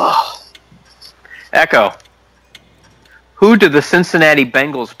sure. Ugh. Echo. Who did the Cincinnati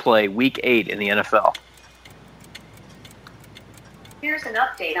Bengals play week 8 in the NFL? Here's an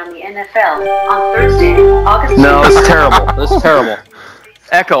update on the NFL on Thursday, August. No, it's terrible. This is terrible.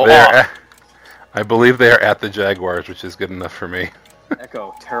 Echo off. I believe they are at the Jaguars, which is good enough for me.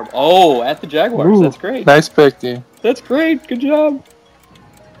 Echo, terrible. Oh, at the Jaguars. Ooh, that's great. Nice pick, dude. That's great. Good job.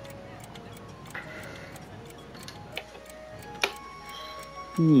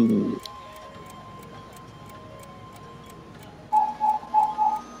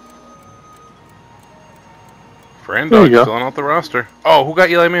 Brando filling out the roster. Oh, who got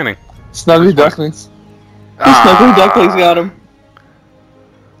Eli Manning? Snuggly Ducklings. Snuggly Ducklings got him.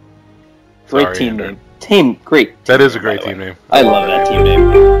 Great Sorry, team Andrew. name. Great. That is a great team name. I love that team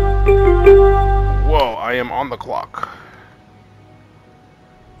name. Whoa, I am on the clock.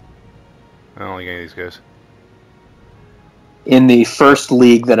 I don't like any of these guys. In the first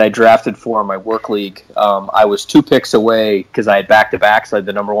league that I drafted for, my work league, I was 2 picks away because I had back-to-backs. I had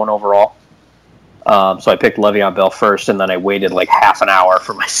the number 1 overall. So I picked Le'Veon Bell first, and then I waited like half an hour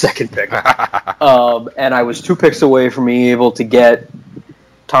for my second pick. And I was 2 picks away from being able to get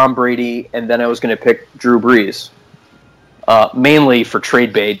Tom Brady, and then I was going to pick Drew Brees. Mainly for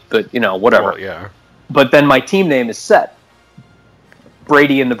trade bait, but, whatever. Well, yeah. But then my team name is set.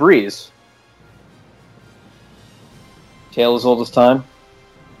 Brady and the Breeze. Tale as old as time.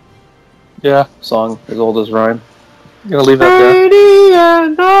 Yeah, song as old as rhyme. I'm gonna leave that there. Lady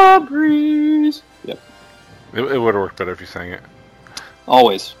and the breeze. Yep. It would have worked better if you sang it.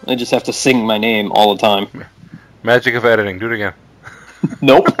 Always. I just have to sing my name all the time. Magic of editing. Do it again.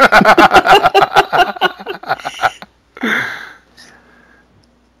 Nope.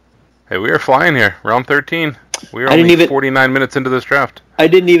 Hey, we are flying here. Round 13. We are I didn't only even- 49 minutes into this draft. I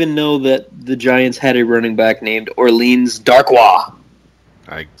didn't even know that the Giants had a running back named Orleans Darkwa.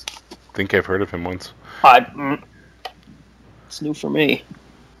 I think I've heard of him once. It's new for me.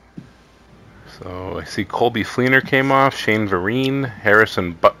 So I see Colby Fleener came off, Shane Vereen,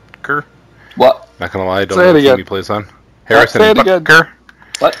 Harrison Butker. What? Not gonna lie, I don't Say know it what team again. he plays on. Harrison say it again. Butker.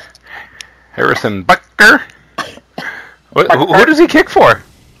 What? Harrison Butker. Who does he kick for?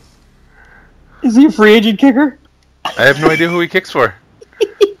 Is he a free agent kicker? I have no idea who he kicks for.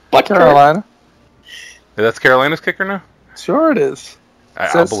 Butker. Carolina. That's Carolina's kicker now? Sure it is. I'll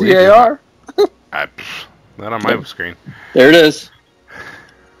Says believe CAR. you. Not on my screen. There it is.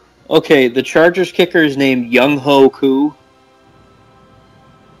 Okay, the Chargers kicker is named Young Ho Koo.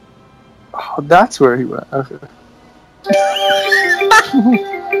 Oh, that's where he went. Okay.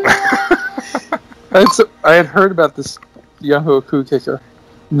 I had heard about this Young Hoku kicker.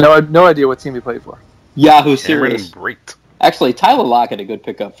 No idea what team he played for. Yahoo Cameron Serious. Brate. Actually, Tyler Lockett, a good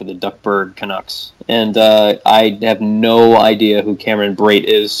pickup for the Duckburg Canucks. And I have no idea who Cameron Brate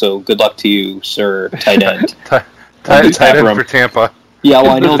is, so good luck to you, sir, tight end. Tight Tap end room. for Tampa. Yeah,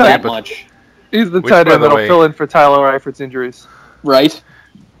 well, I know that Tampa. much. He's the Which, tight by end the that'll way- fill in for Tyler Eifert's injuries. Right?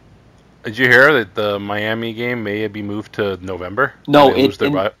 Did you hear that the Miami game may be moved to November? No, They lose their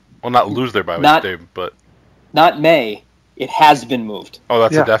bye. Well, not lose their bye not- week, but Not May. It has been moved. oh,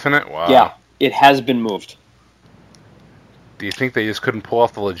 that's Yeah. a definite. Wow. Yeah, it has been moved. Do you think they just couldn't pull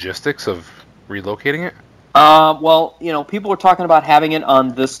off the logistics of relocating it? Well, people were talking about having it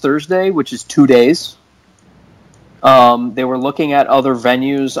on this Thursday, which is 2 days. They were looking at other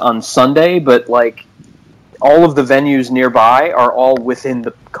venues on Sunday, but all of the venues nearby are all within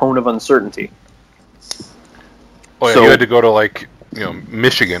the cone of uncertainty. Oh yeah, So- you had to go to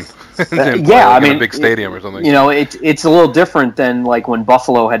Michigan. and play, yeah, in a big stadium or something. It's a little different than when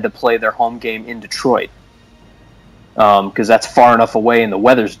Buffalo had to play their home game in Detroit, because that's far enough away and the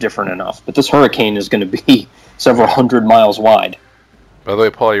weather's different enough. But this hurricane is going to be several hundred miles wide. By the way,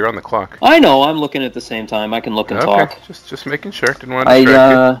 Paul, you're on the clock. I know. I'm looking at the same time. I can look and talk. Just making sure. Didn't want to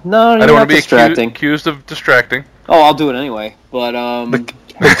distract you. No, I you're don't not want to be distracting. accused of distracting. Oh, I'll do it anyway. But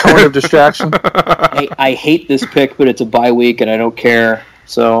The cone of distraction. I hate this pick, but it's a bye week and I don't care.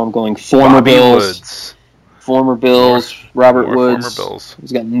 So I'm going former Bobby Bills. Woods. Former Bills. Robert More Woods. Former Bills.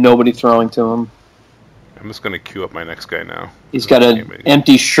 He's got nobody throwing to him. I'm just going to queue up my next guy now. He's got an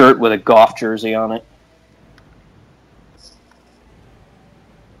empty shirt with a golf jersey on it.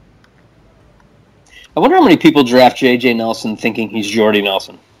 I wonder how many people draft J.J. Nelson thinking he's Jordy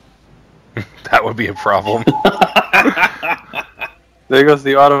Nelson. That would be a problem. There goes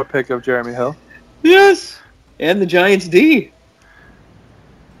the auto pick of Jeremy Hill. Yes. And the Giants D.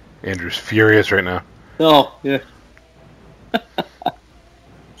 Andrew's furious right now. Oh, yeah.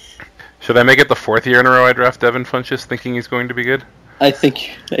 Should I make it the fourth year in a row I draft Devin Funchess thinking he's going to be good? I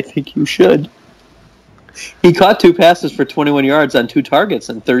think you should. He caught 2 passes for 21 yards on 2 targets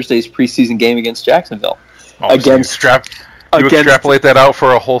in Thursday's preseason game against Jacksonville. Oh, so you Against- extrapolate that out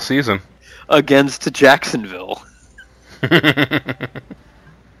for a whole season. Against Jacksonville.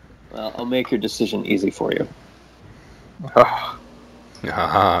 Well, I'll make your decision easy for you. Oh,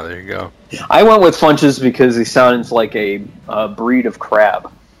 Aha, there you go. I went with Funches because he sounds like a breed of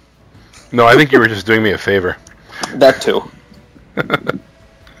crab. No, I think you were just doing me a favor. That too.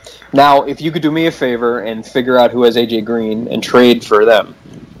 Now, if you could do me a favor and figure out who has AJ Green and trade for them.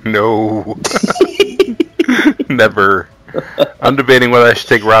 No. Never. I'm debating whether I should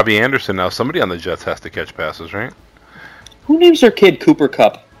take Robbie Anderson now. Somebody on the Jets has to catch passes, right? Who names their kid Cooper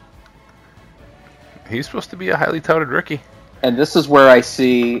Kupp? He's supposed to be a highly touted rookie. And this is where I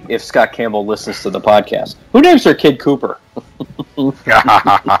see if Scott Campbell listens to the podcast. Who names their kid Cooper?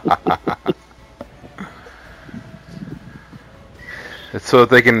 It's so that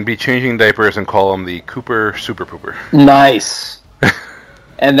they can be changing diapers and call him the Cooper Super Pooper. Nice.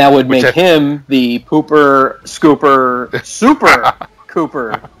 And that would Which make him the Pooper Scooper Super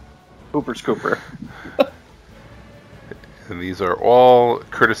Cooper. Pooper Scooper. And these are all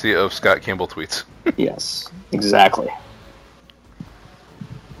courtesy of Scott Campbell tweets. Yes, exactly.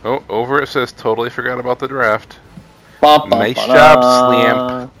 Oh, over it says totally forgot about the draft. Bum, bum, Nice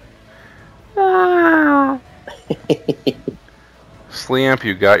ba-da. job, Slamp,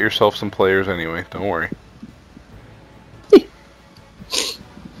 you got yourself some players anyway. Don't worry.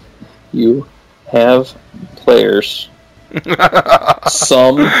 You have players.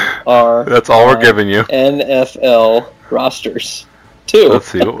 Some are. That's all we're on giving you. NFL rosters. 2. Let's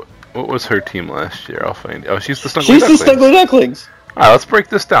see. What was her team last year? I'll find. Oh, she's the Snugly She's Ducklings. the Snugly Ducklings. All right, let's break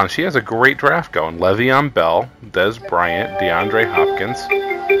this down. She has a great draft going. Le'Veon Bell, Des Bryant, DeAndre Hopkins,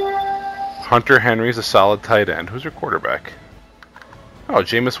 Hunter Henry's a solid tight end. Who's her quarterback? Oh,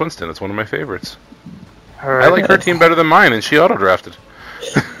 Jameis Winston. It's one of my favorites. All right. I like her team better than mine, and she auto-drafted.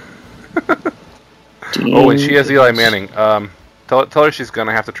 Oh, and she has Eli Manning. Tell her she's going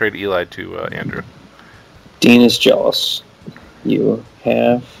to have to trade Eli to Andrew. Dean is jealous. You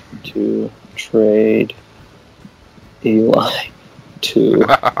have to trade Eli to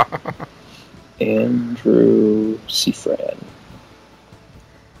Andrew Sefran.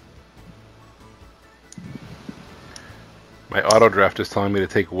 My auto-draft is telling me to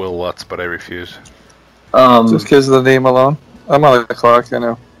take Will Lutz, but I refuse. Just because of the name alone. I'm on the clock, I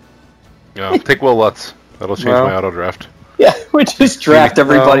know. No, take Will Lutz. That'll change Well. my auto-draft. Yeah, we just draft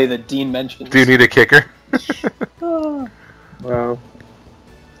everybody that Dean mentions. Do you need a kicker? Well,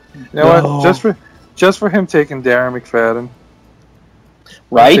 you know what? Just for him taking Darren McFadden.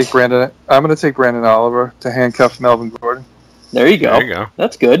 Right? I'm going to take Brandon Oliver to handcuff Melvin Gordon. There you go. There you go.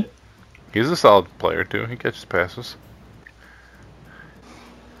 That's good. He's a solid player, too. He catches passes.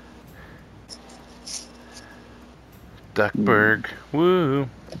 Duckburg. Woo.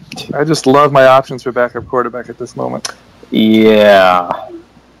 I just love my options for backup quarterback at this moment. Yeah.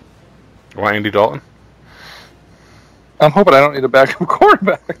 Why Andy Dalton? I'm hoping I don't need a backup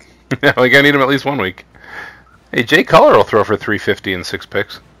quarterback. Yeah, like I need him at least 1 week. Hey, Jay Cutler will throw for 350 and 6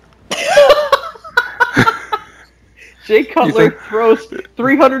 picks. Jay Cutler throws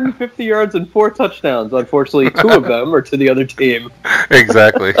 350 yards and 4 touchdowns. Unfortunately, 2 of them are to the other team.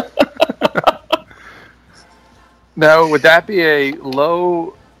 Exactly. Now, would that be a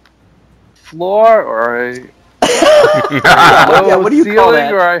low floor or a low Yeah, what do you ceiling call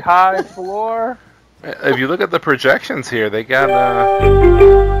that? or a high floor? If you look at the projections here, they got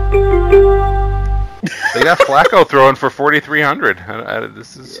Flacco throwing for 4,300.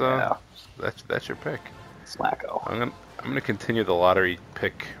 This is that's your pick. Flacco. I'm gonna continue the lottery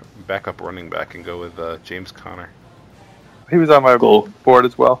pick, backup running back, and go with James Conner. He was on my board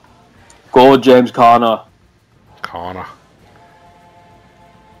as well. Go with James Conner.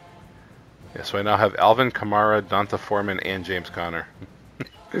 Yeah, so I now have Alvin Kamara, Donta Foreman, and James Conner.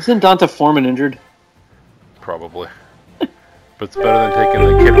 Isn't Donta Foreman injured? Probably. But it's better than taking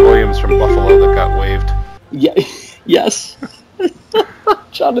the Kid Williams from Buffalo that got waived. Yeah. Yes.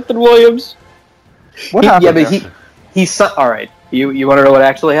 Jonathan Williams. What happened? Yeah, but he's all right. You want to know what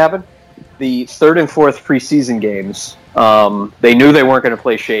actually happened? The 3rd and 4th preseason games, they knew they weren't going to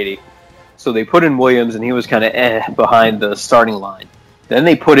play Shady, so they put in Williams, and he was kind of behind the starting line. Then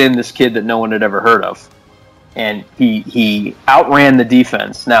they put in this kid that no one had ever heard of, and he outran the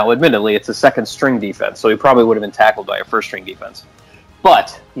defense. Now, admittedly, it's a second-string defense, so he probably would have been tackled by a first-string defense.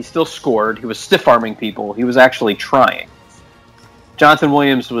 But he still scored. He was stiff-arming people. He was actually trying. Jonathan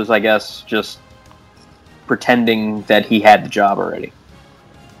Williams was, I guess, just pretending that he had the job already.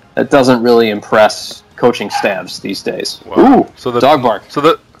 That doesn't really impress coaching staffs these days. Wow. Ooh, So the dog bark.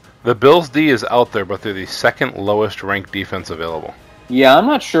 So the Bills D is out there, but they're the second lowest ranked defense available. Yeah, I'm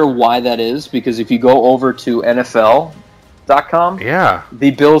not sure why that is, because if you go over to NFL.com, Yeah.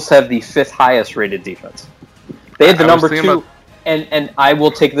 the Bills have the 5th highest rated defense. They had the I was number thinking 2, about- and I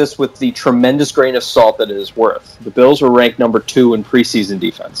will take this with the tremendous grain of salt that it is worth. The Bills were ranked number 2 in preseason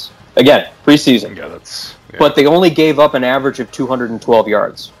defense. Again, preseason. Yeah, that's. Yeah. But they only gave up an average of 212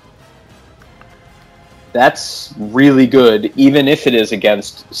 yards. That's really good, even if it is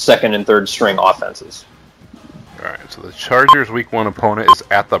against second and third string offenses. All right. So the Chargers' Week 1 opponent is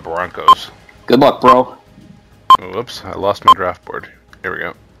at the Broncos. Good luck, bro. Oh, whoops! I lost my draft board. Here we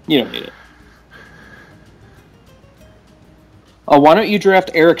go. You don't need it. Oh, why don't you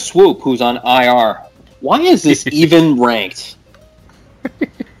draft Eric Swoop, who's on IR? Why is this even ranked?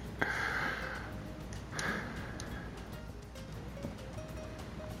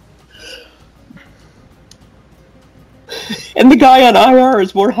 And the guy on IR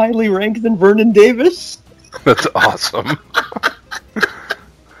is more highly ranked than Vernon Davis? That's awesome.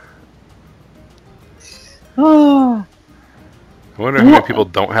 Oh, I wonder how many people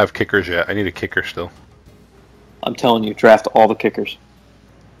don't have kickers yet. I need a kicker still. I'm telling you, draft all the kickers.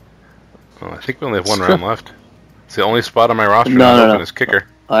 Well, I think we only have one round left. It's the only spot on my roster No, that's no, open no. is kicker.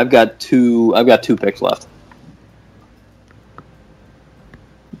 I've got two picks left.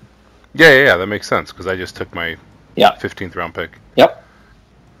 Yeah, that makes sense because I just took my Yeah. 15th round pick. Yep.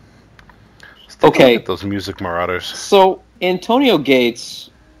 Let's take a Okay. look at those music marauders. So Antonio Gates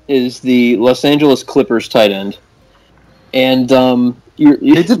is the Los Angeles Clippers tight end. And you're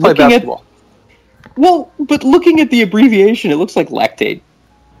They did play looking basketball. Well, but looking at the abbreviation, it looks like lactate.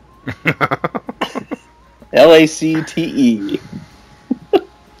 LACTE.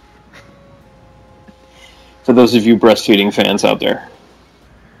 For those of you breastfeeding fans out there.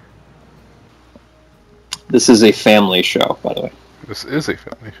 This is a family show, by the way. This is a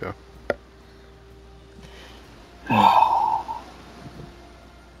family show.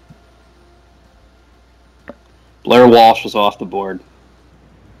 Blair Walsh was off the board.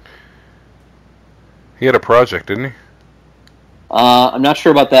 He had a project, didn't he? I'm not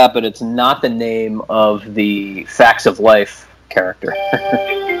sure about that, but it's not the name of the Facts of Life character.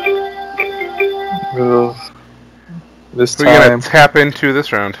 Ugh. This Who are you time, going to tap into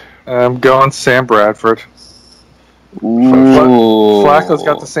this round? I'm going Sam Bradford. Ooh. Flacco's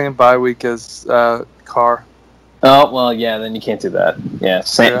got the same bye week as Carr. Oh, well, yeah, then you can't do that. Yeah,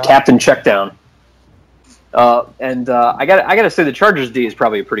 Yeah. Captain Checkdown. And I gotta say the Chargers D is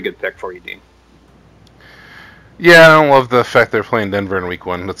probably a pretty good pick for you, Dean. Yeah, I don't love the fact they're playing Denver in Week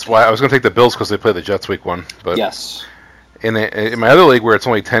 1. That's why I was going to take the Bills because they play the Jets Week 1. But Yes. in my other league where it's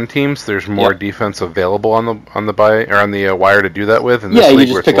only 10 teams, there's more Yep. defense available on the bye or on the wire to do that with. And Yeah, this you league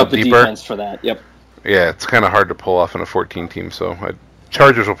where just it's a pick up little the deeper, defense for that. Yep. yeah, it's kind of hard to pull off in a 14 team. So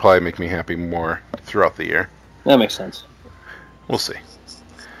Chargers will probably make me happy more throughout the year. That makes sense. We'll see.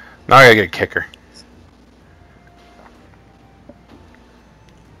 Now I gotta get a kicker.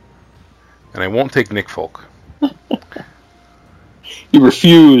 And I won't take Nick Folk. You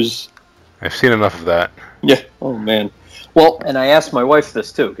refuse. I've seen enough of that. Yeah. Oh, man. Well, and I asked my wife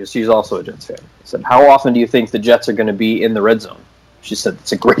this, too, because she's also a Jets fan. I said, how often do you think the Jets are going to be in the red zone? She said,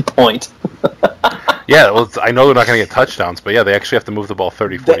 that's a great point. Yeah, well, I know they're not going to get touchdowns, but yeah, they actually have to move the ball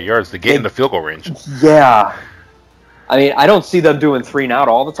 30, 40 yards to get into field goal range. Yeah. I mean, I don't see them doing 3-and-out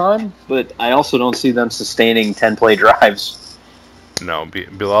all the time, but I also don't see them sustaining 10-play drives. No,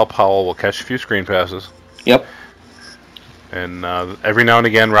 Bilal Powell will catch a few screen passes. Yep. And every now and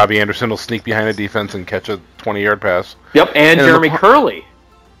again, Robbie Anderson will sneak behind a defense and catch a 20-yard pass. Yep, and And Jeremy the- Curley.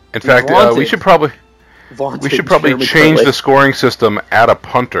 In fact, vaunted. we should probably Jeremy change Curley. the scoring system at a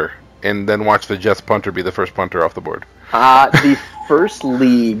punter and then watch the Jets punter be the first punter off the board. The first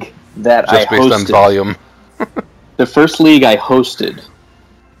league that Just I based on hosted, volume. the first league I hosted,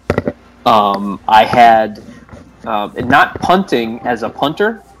 I had not punting as a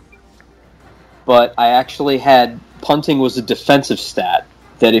punter, but I actually had punting was a defensive stat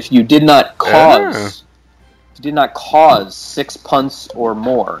that if you did not cause, if you did not cause 6 punts or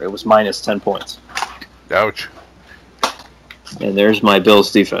more, it was minus 10 points. Ouch. And there's my Bills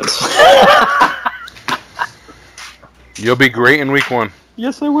defense. You'll be great in week 1.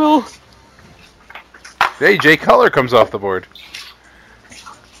 Yes, I will. Hey, Jay Cutler comes off the board.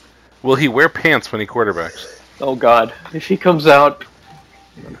 Will he wear pants when he quarterbacks? Oh God, if he comes out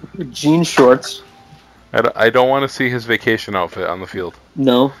with jean shorts, I don't want to see his vacation outfit on the field.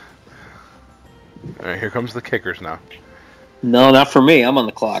 no. All right, here comes the kickers now. No, not for me. I'm on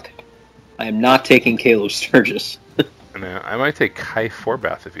the clock. I am not taking Caleb Sturgis. And I might take Kai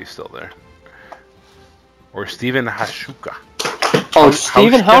Forbath if he's still there. Or Steven Hashuka. Oh,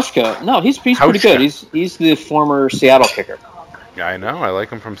 Steven Hauschka. No, he's pretty Hauschka. good. He's the former Seattle kicker. Yeah, I know. I like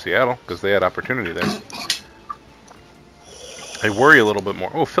him from Seattle because they had opportunity there. I worry a little bit more.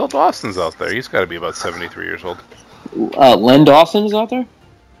 Oh, Phil Dawson's out there. He's got to be about 73 years old. Len Dawson is out there?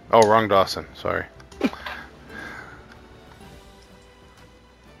 Oh, wrong Dawson. Sorry.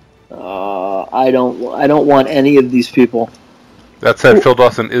 I don't want any of these people. That said, Phil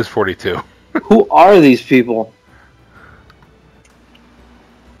Dawson is 42. Who are these people?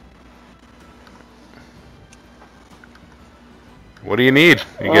 What do you need?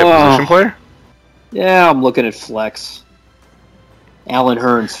 You get a position player? Yeah, I'm looking at flex. Alan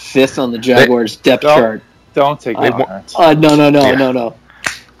Hearns, 5th on the Jaguars depth Don't- chart. Don't take They that. won't- one. Yeah. No.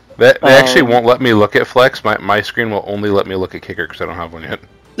 They actually won't let me look at flex. My screen will only let me look at kicker because I don't have one yet.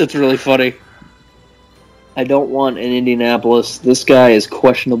 That's really funny. I don't want an Indianapolis. This guy is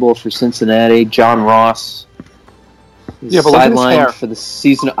questionable for Cincinnati. John Ross. He's Yeah, but look at his sidelined hair. for the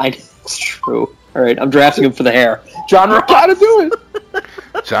season. It's true. All right, I'm drafting him for the hair. John Ross. Gotta do it.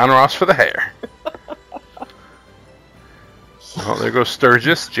 John Ross for the hair. Oh, there goes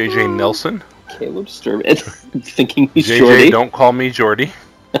Sturgis. J.J. Nelson. Caleb Sturgis. I'm thinking he's J.J. Jordy. Don't call me Jordy.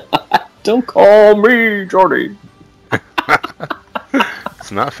 Don't call me Jordy.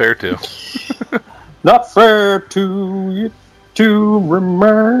 It's not fair to. Not fair to you to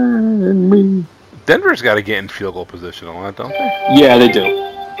remind me. Denver's got to get in field goal position a lot, don't they? Yeah, they do.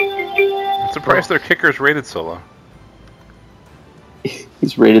 I'm surprised their kicker's rated so low.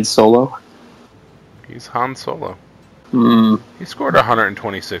 He's rated solo. He's Han Solo. Hmm. He scored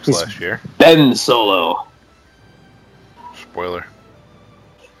 126 He's- last year. Ben Solo. Spoiler.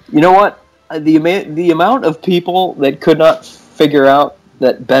 You know what? The amount of people that could not figure out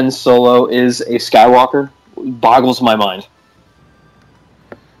that Ben Solo is a Skywalker boggles my mind.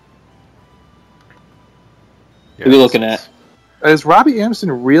 Yeah, What are you looking at? Is Robbie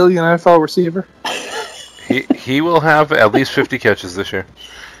Anderson really an NFL receiver? He will have at least 50 catches this year.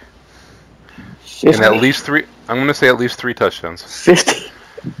 50, And at least 3... I'm going to say at least 3 touchdowns.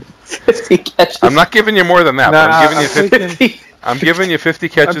 50 catches. I'm not giving you more than that, but I'm giving you 50... 50. I'm giving you 50 I'm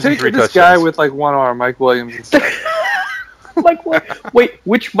catches and 3 taking this touchdowns. guy with like one arm, Mike Williams. Instead. Wait,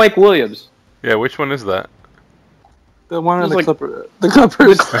 which Mike Williams? Yeah, which one is that? The one on He's the like- Clippers. The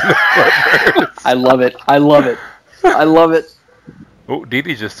Clippers. I love it. I love it. I love it. Oh,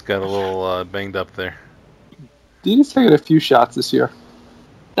 Didi just got a little banged up there. He's taken a few shots this year.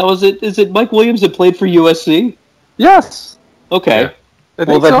 Now, is it Mike Williams that played for USC? Yes. Okay. Yeah. I Well,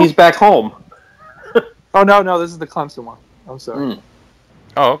 think then so. he's back home. Oh no, this is the Clemson one. I'm sorry.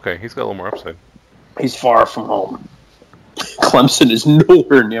 Oh, okay. He's got a little more upside. He's far from home. Clemson is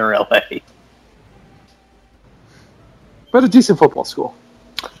nowhere near LA. But a decent football school.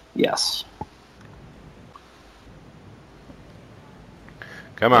 Yes.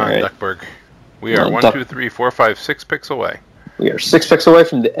 Come on, All right. Duckburg. We are Well, 1, Duck- 2, 3, 4, 5, 6 picks away. We are 6 picks away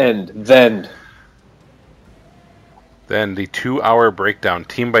from the end. Then. Then the 2-hour breakdown,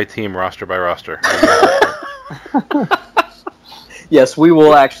 team by team, roster by roster. Yes, we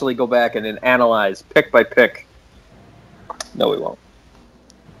will actually go back and then analyze pick by pick. No, we won't.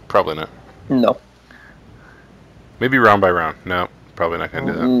 Probably not. No. Maybe round by round. No, probably not going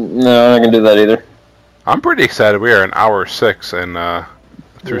to do that. No, I'm not going to do that either. I'm pretty excited. We are an hour 6 and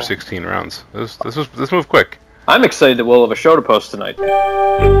through Yeah. 16 rounds. This moved quick. I'm excited that we'll have a show to post tonight.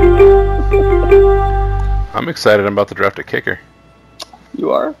 I'm excited. I'm about to draft a kicker.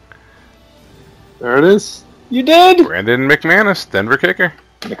 You are? There it is. You did? Brandon McManus, Denver kicker.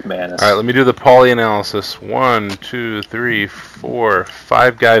 McManus. All right, let me do the Pauly analysis. 1, 2, 3, 4,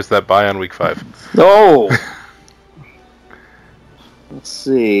 5 guys that buy on week 5. No. Let's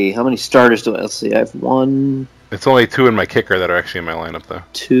see. How many starters do I? Let's see. I have 1, It's only 2 in my kicker that are actually in my lineup, though.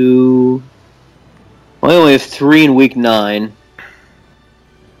 2. Well, I only have 3 in week 9.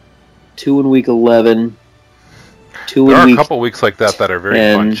 2 in week 11. 2 There in are a week couple weeks like that that are very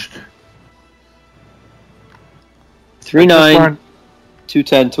 10. punched. 3, I just 9, learned- 2,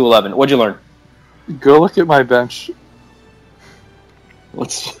 10, 2, 11. What'd you learn? Go look at my bench.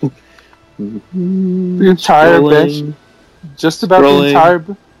 What's The entire bench. Just about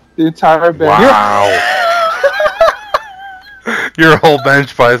Scrolling. the entire bench. Wow. Your whole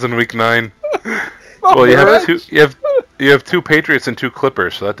bench buys in week 9. Well, you have two. You have 2 Patriots and 2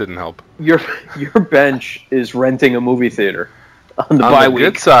 Clippers, so that didn't help. Your bench is renting a movie theater on the On bye the week.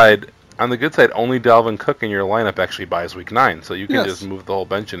 good side, only Dalvin Cook in your lineup actually buys week 9, so you can Yes. just move the whole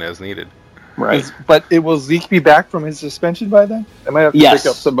bench in as needed. Right. But it will Zeke be back from his suspension by then? I might have to Yes.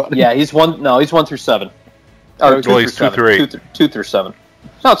 pick up somebody. Yeah, he's 1. No, he's 1 through 7. Oh, Or he's 2 through 2 7. through 8. 2 through 7.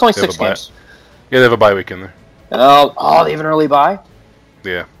 No, it's only They have 6 a bye. games. Yeah, they have a bye week in there. Oh, they have an early bye.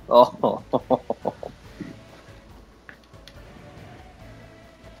 Yeah. Oh.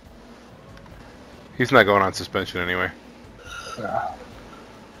 He's not going on suspension anyway.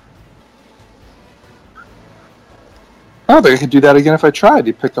 I don't think I could do that again if I tried.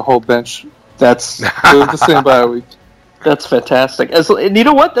 You pick the whole bench. That's It was the same bye week. that's fantastic. And you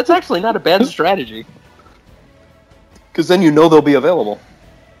know what? That's actually not a bad strategy. Because then you know they'll be available.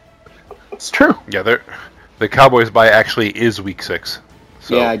 It's true. Yeah, the Cowboys bye actually is week 6.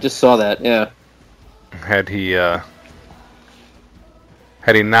 So Yeah, I just saw that. Yeah. had he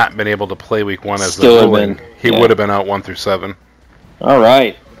not been able to play week 1 as Still the have ruling, been, he yeah. would have been out 1 through 7. All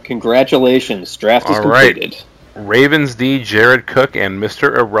right. Congratulations. Draft is All right. completed. Ravens D, Jared Cook, and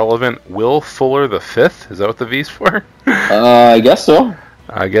Mr. Irrelevant Will Fuller the 5th. Is that what the V's for? I guess so.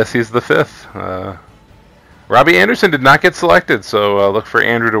 I guess he's the 5th. Robbie Anderson did not get selected, so look for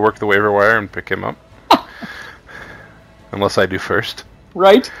Andrew to work the waiver wire and pick him up. Unless I do first.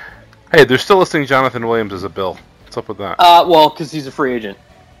 Right? Hey, they're still listing Jonathan Williams as a Bill. What's up with that? Well, because he's a free agent.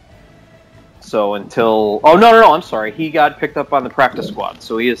 So until... Oh, no, I'm sorry. He got picked up on the practice squad,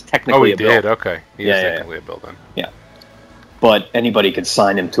 so he is technically Oh, he a Bill. did? Okay. He Yeah, is yeah, technically a Bill then. But anybody could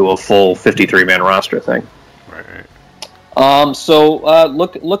sign him to a full 53-man roster thing. Right. So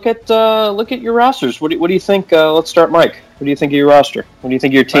look at your rosters. What do you think? Let's start, Mike. What do you think of your roster? What do you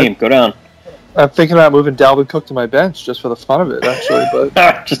think of your team? Go down. I'm thinking about moving Dalvin Cook to my bench just for the fun of it, actually.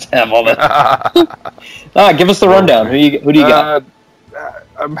 But Just have all that. Give us the rundown. Who do you got?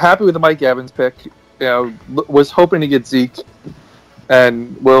 I'm happy with the Mike Evans pick. Was hoping to get Zeke,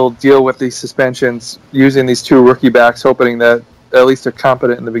 and we'll deal with these suspensions using these 2 rookie backs, hoping that at least they're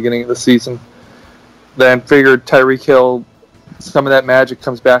competent in the beginning of the season. Then figured Tyreek Hill, some of that magic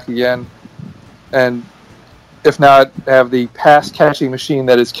comes back again, and if not, have the pass catching machine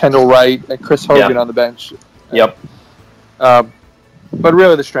that is Kendall Wright and Chris Hogan on the bench. Yep. But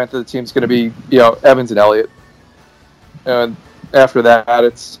really, the strength of the team is going to be Evans and Elliott. And after that,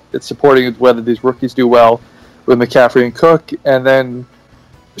 it's supporting whether these rookies do well with McCaffrey and Cook, and then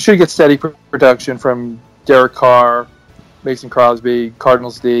should get steady production from Derek Carr, Mason Crosby,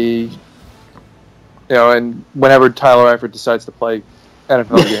 Cardinals D. And whenever Tyler Eifert decides to play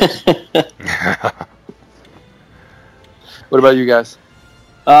NFL games. What about you guys?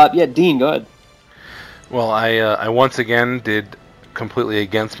 Dean, go ahead. Well, I once again did completely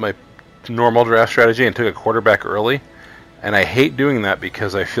against my normal draft strategy and took a quarterback early. And I hate doing that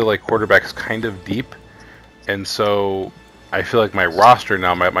because I feel like quarterback is kind of deep. And so I feel like my roster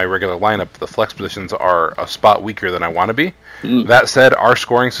now, my regular lineup, the flex positions are a spot weaker than I want to be. That said, our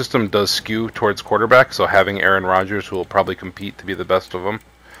scoring system does skew towards quarterback, so having Aaron Rodgers, who will probably compete to be the best of them,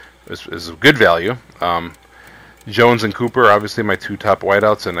 is of good value. Jones and Cooper are obviously my 2 top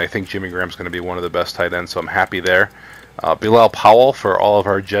wideouts, and I think Jimmy Graham's going to be one of the best tight ends, so I'm happy there. Bilal Powell, for all of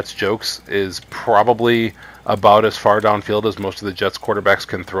our Jets jokes, is probably about as far downfield as most of the Jets quarterbacks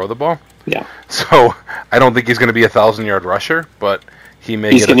can throw the ball. Yeah. So I don't think he's going to be a 1,000-yard rusher, but he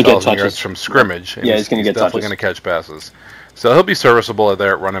may get 1,000 yards from scrimmage, and he's definitely going to catch passes. So he'll be serviceable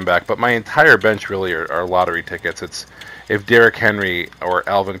there at running back, but my entire bench really are lottery tickets. It's if Derrick Henry or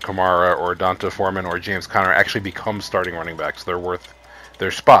Alvin Kamara or Donta Foreman or James Conner actually become starting running backs, they're worth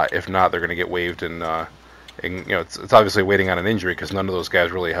their spot. If not, they're going to get waived, and it's obviously waiting on an injury because none of those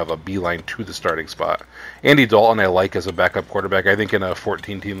guys really have a beeline to the starting spot. Andy Dalton I like as a backup quarterback. I think in a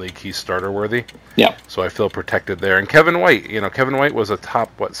 14-team league he's starter worthy. Yeah. So I feel protected there. And Kevin White, Kevin White was a top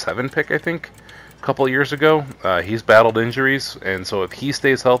 7 pick I think a couple of years ago. He's battled injuries, and so if he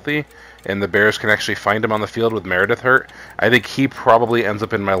stays healthy and the Bears can actually find him on the field with Meredith hurt, I think he probably ends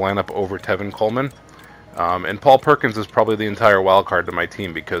up in my lineup over Tevin Coleman. And Paul Perkins is probably the entire wild card to my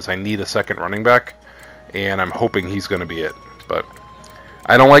team because I need a second running back, and I'm hoping he's going to be it. But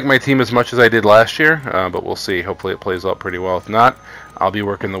I don't like my team as much as I did last year, but we'll see. Hopefully it plays out pretty well. If not, I'll be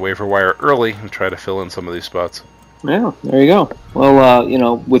working the waiver wire early and try to fill in some of these spots. Yeah, there you go. Well,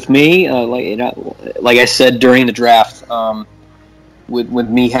 with me, like I said during the draft, with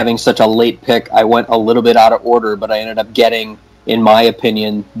me having such a late pick, I went a little bit out of order, but I ended up getting, in my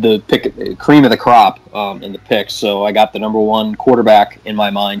opinion, the cream of the crop in the picks. So I got the number 1 quarterback in my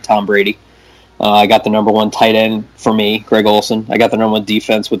mind, Tom Brady. I got the number 1 tight end for me, Greg Olsen. I got the number 1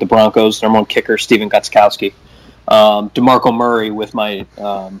 defense with the Broncos, number 1 kicker, Steven Gostkowski. DeMarco Murray with my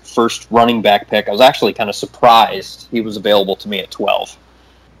first running back pick. I was actually kind of surprised he was available to me at 12.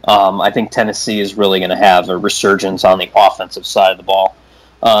 I think Tennessee is really going to have a resurgence on the offensive side of the ball.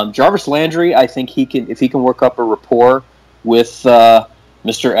 Jarvis Landry, I think if he can work up a rapport with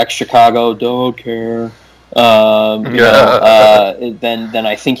Mr. Ex-Chicago, don't care. Then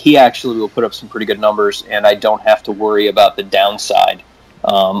I think he actually will put up some pretty good numbers, and I don't have to worry about the downside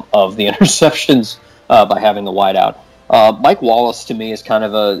of the interceptions by having the wideout. Mike Wallace to me is kind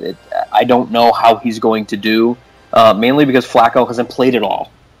of I don't know how he's going to do, mainly because Flacco hasn't played at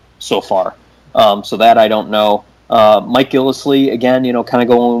all so far. So that I don't know. Mike Gillislee, again, kind of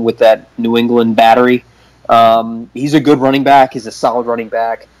going with that New England battery. He's a good running back. He's a solid running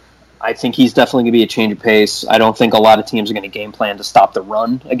back. I think he's definitely going to be a change of pace. I don't think a lot of teams are going to game plan to stop the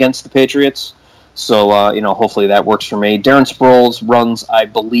run against the Patriots. So, hopefully that works for me. Darren Sproles runs, I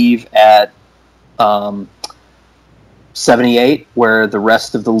believe, at 78, where the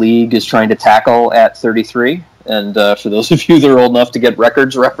rest of the league is trying to tackle at 33. And for those of you that are old enough to get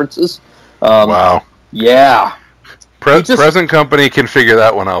records references. Wow. Yeah. Present company can figure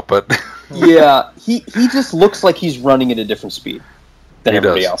that one out, but... Yeah, he just looks like he's running at a different speed than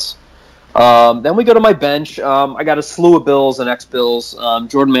everybody else. Then we go to my bench. I got a slew of Bills and ex-Bills.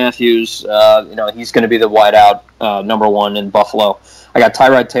 Jordan Matthews, he's going to be the wideout number 1 in Buffalo. I got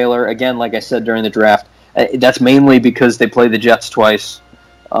Tyrod Taylor, again, like I said during the draft. That's mainly because they play the Jets twice.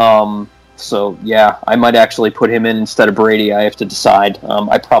 So, yeah, I might actually put him in instead of Brady. I have to decide.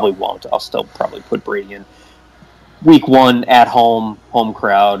 I probably won't. I'll still probably put Brady in. Week 1, at home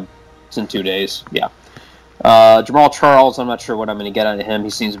crowd. It's in 2 days. Yeah. Jamal Charles, I'm not sure what I'm going to get out of him. He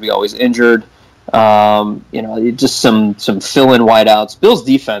seems to be always injured. Just some fill-in wideouts. Bills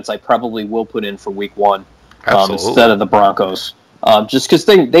defense, I probably will put in for week 1 instead of the Broncos, just because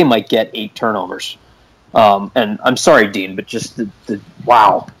they might get 8 turnovers. And I'm sorry, Dean, but just the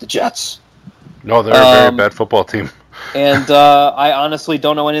Jets. No, they're a very bad football team. And I honestly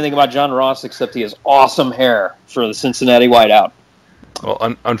don't know anything about John Ross except he has awesome hair for the Cincinnati wideout.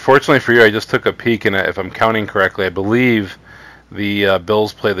 Well, unfortunately for you, I just took a peek, and if I'm counting correctly, I believe the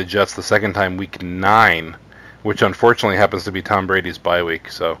Bills play the Jets the second time, Week 9, which unfortunately happens to be Tom Brady's bye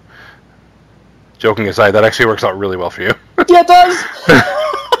week. So, joking aside, that actually works out really well for you. Yeah, it does.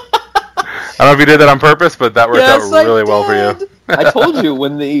 I don't know if you did that on purpose, but that worked out really well for you. I told you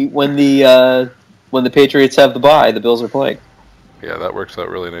when the Patriots have the bye, the Bills are playing. Yeah, that works out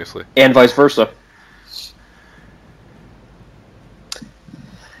really nicely. And vice versa.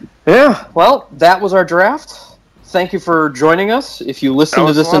 Yeah, well, that was our draft. Thank you for joining us. If you listen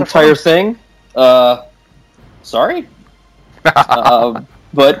to this entire thing, sorry.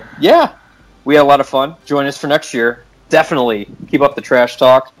 But yeah, we had a lot of fun. Join us for next year. Definitely keep up the trash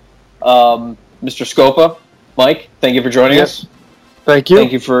talk. Mr. Scopa, Mike, thank you for joining us. Thank you.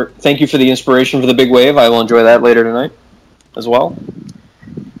 Thank you for the inspiration for the big wave. I will enjoy that later tonight as well.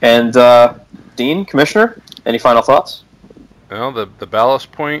 And Dean, Commissioner, any final thoughts? Well, the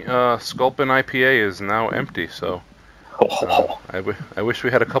Ballast Point Sculpin IPA is now empty, so I wish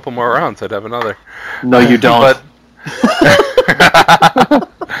we had a couple more rounds. I'd have another. No, you don't.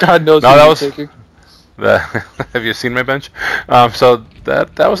 God knows no, that was taking. Have you seen my bench? So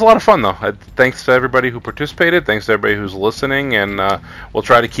that was a lot of fun, though. Thanks to everybody who participated. Thanks to everybody who's listening, and we'll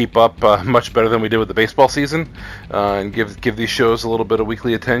try to keep up much better than we did with the baseball season, and give these shows a little bit of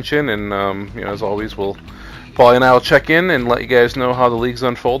weekly attention. And as always, Paulie and I will check in and let you guys know how the league's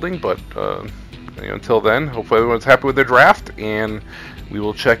unfolding. But until then, hopefully everyone's happy with their draft, and we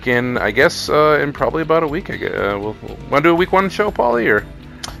will check in, I guess, in probably about a week. We'll want to do a week 1 show, Paulie, or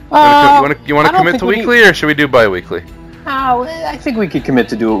you want to commit to weekly, or should we do bi-weekly? I think we could commit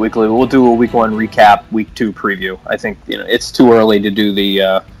to do it weekly. We'll do a week 1 recap, week 2 preview. I think it's too early to do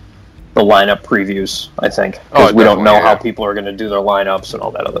the lineup previews. I think because we don't know how people are going to do their lineups and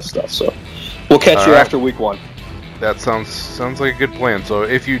all that other stuff. So we'll catch you after week 1. That sounds like a good plan. So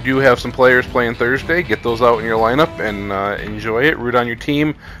if you do have some players playing Thursday, get those out in your lineup and enjoy it. Root on your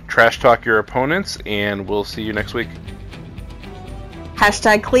team, trash talk your opponents, and we'll see you next week.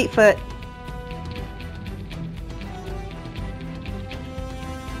 #Cleatfoot.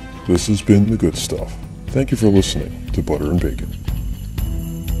 This has been The Good Stuff. Thank you for listening to Butter and Bacon.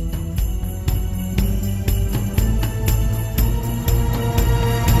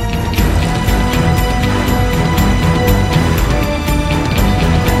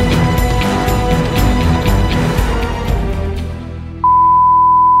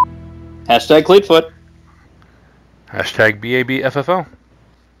 #Cleatfoot. #BABFFL.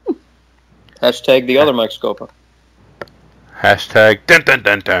 The other Mike Scopa. #dun dun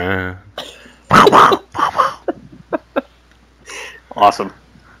dun dun. Awesome.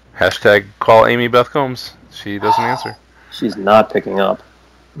 #call Amy Beth Combs. She doesn't answer. She's not picking up.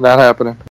 Not happening.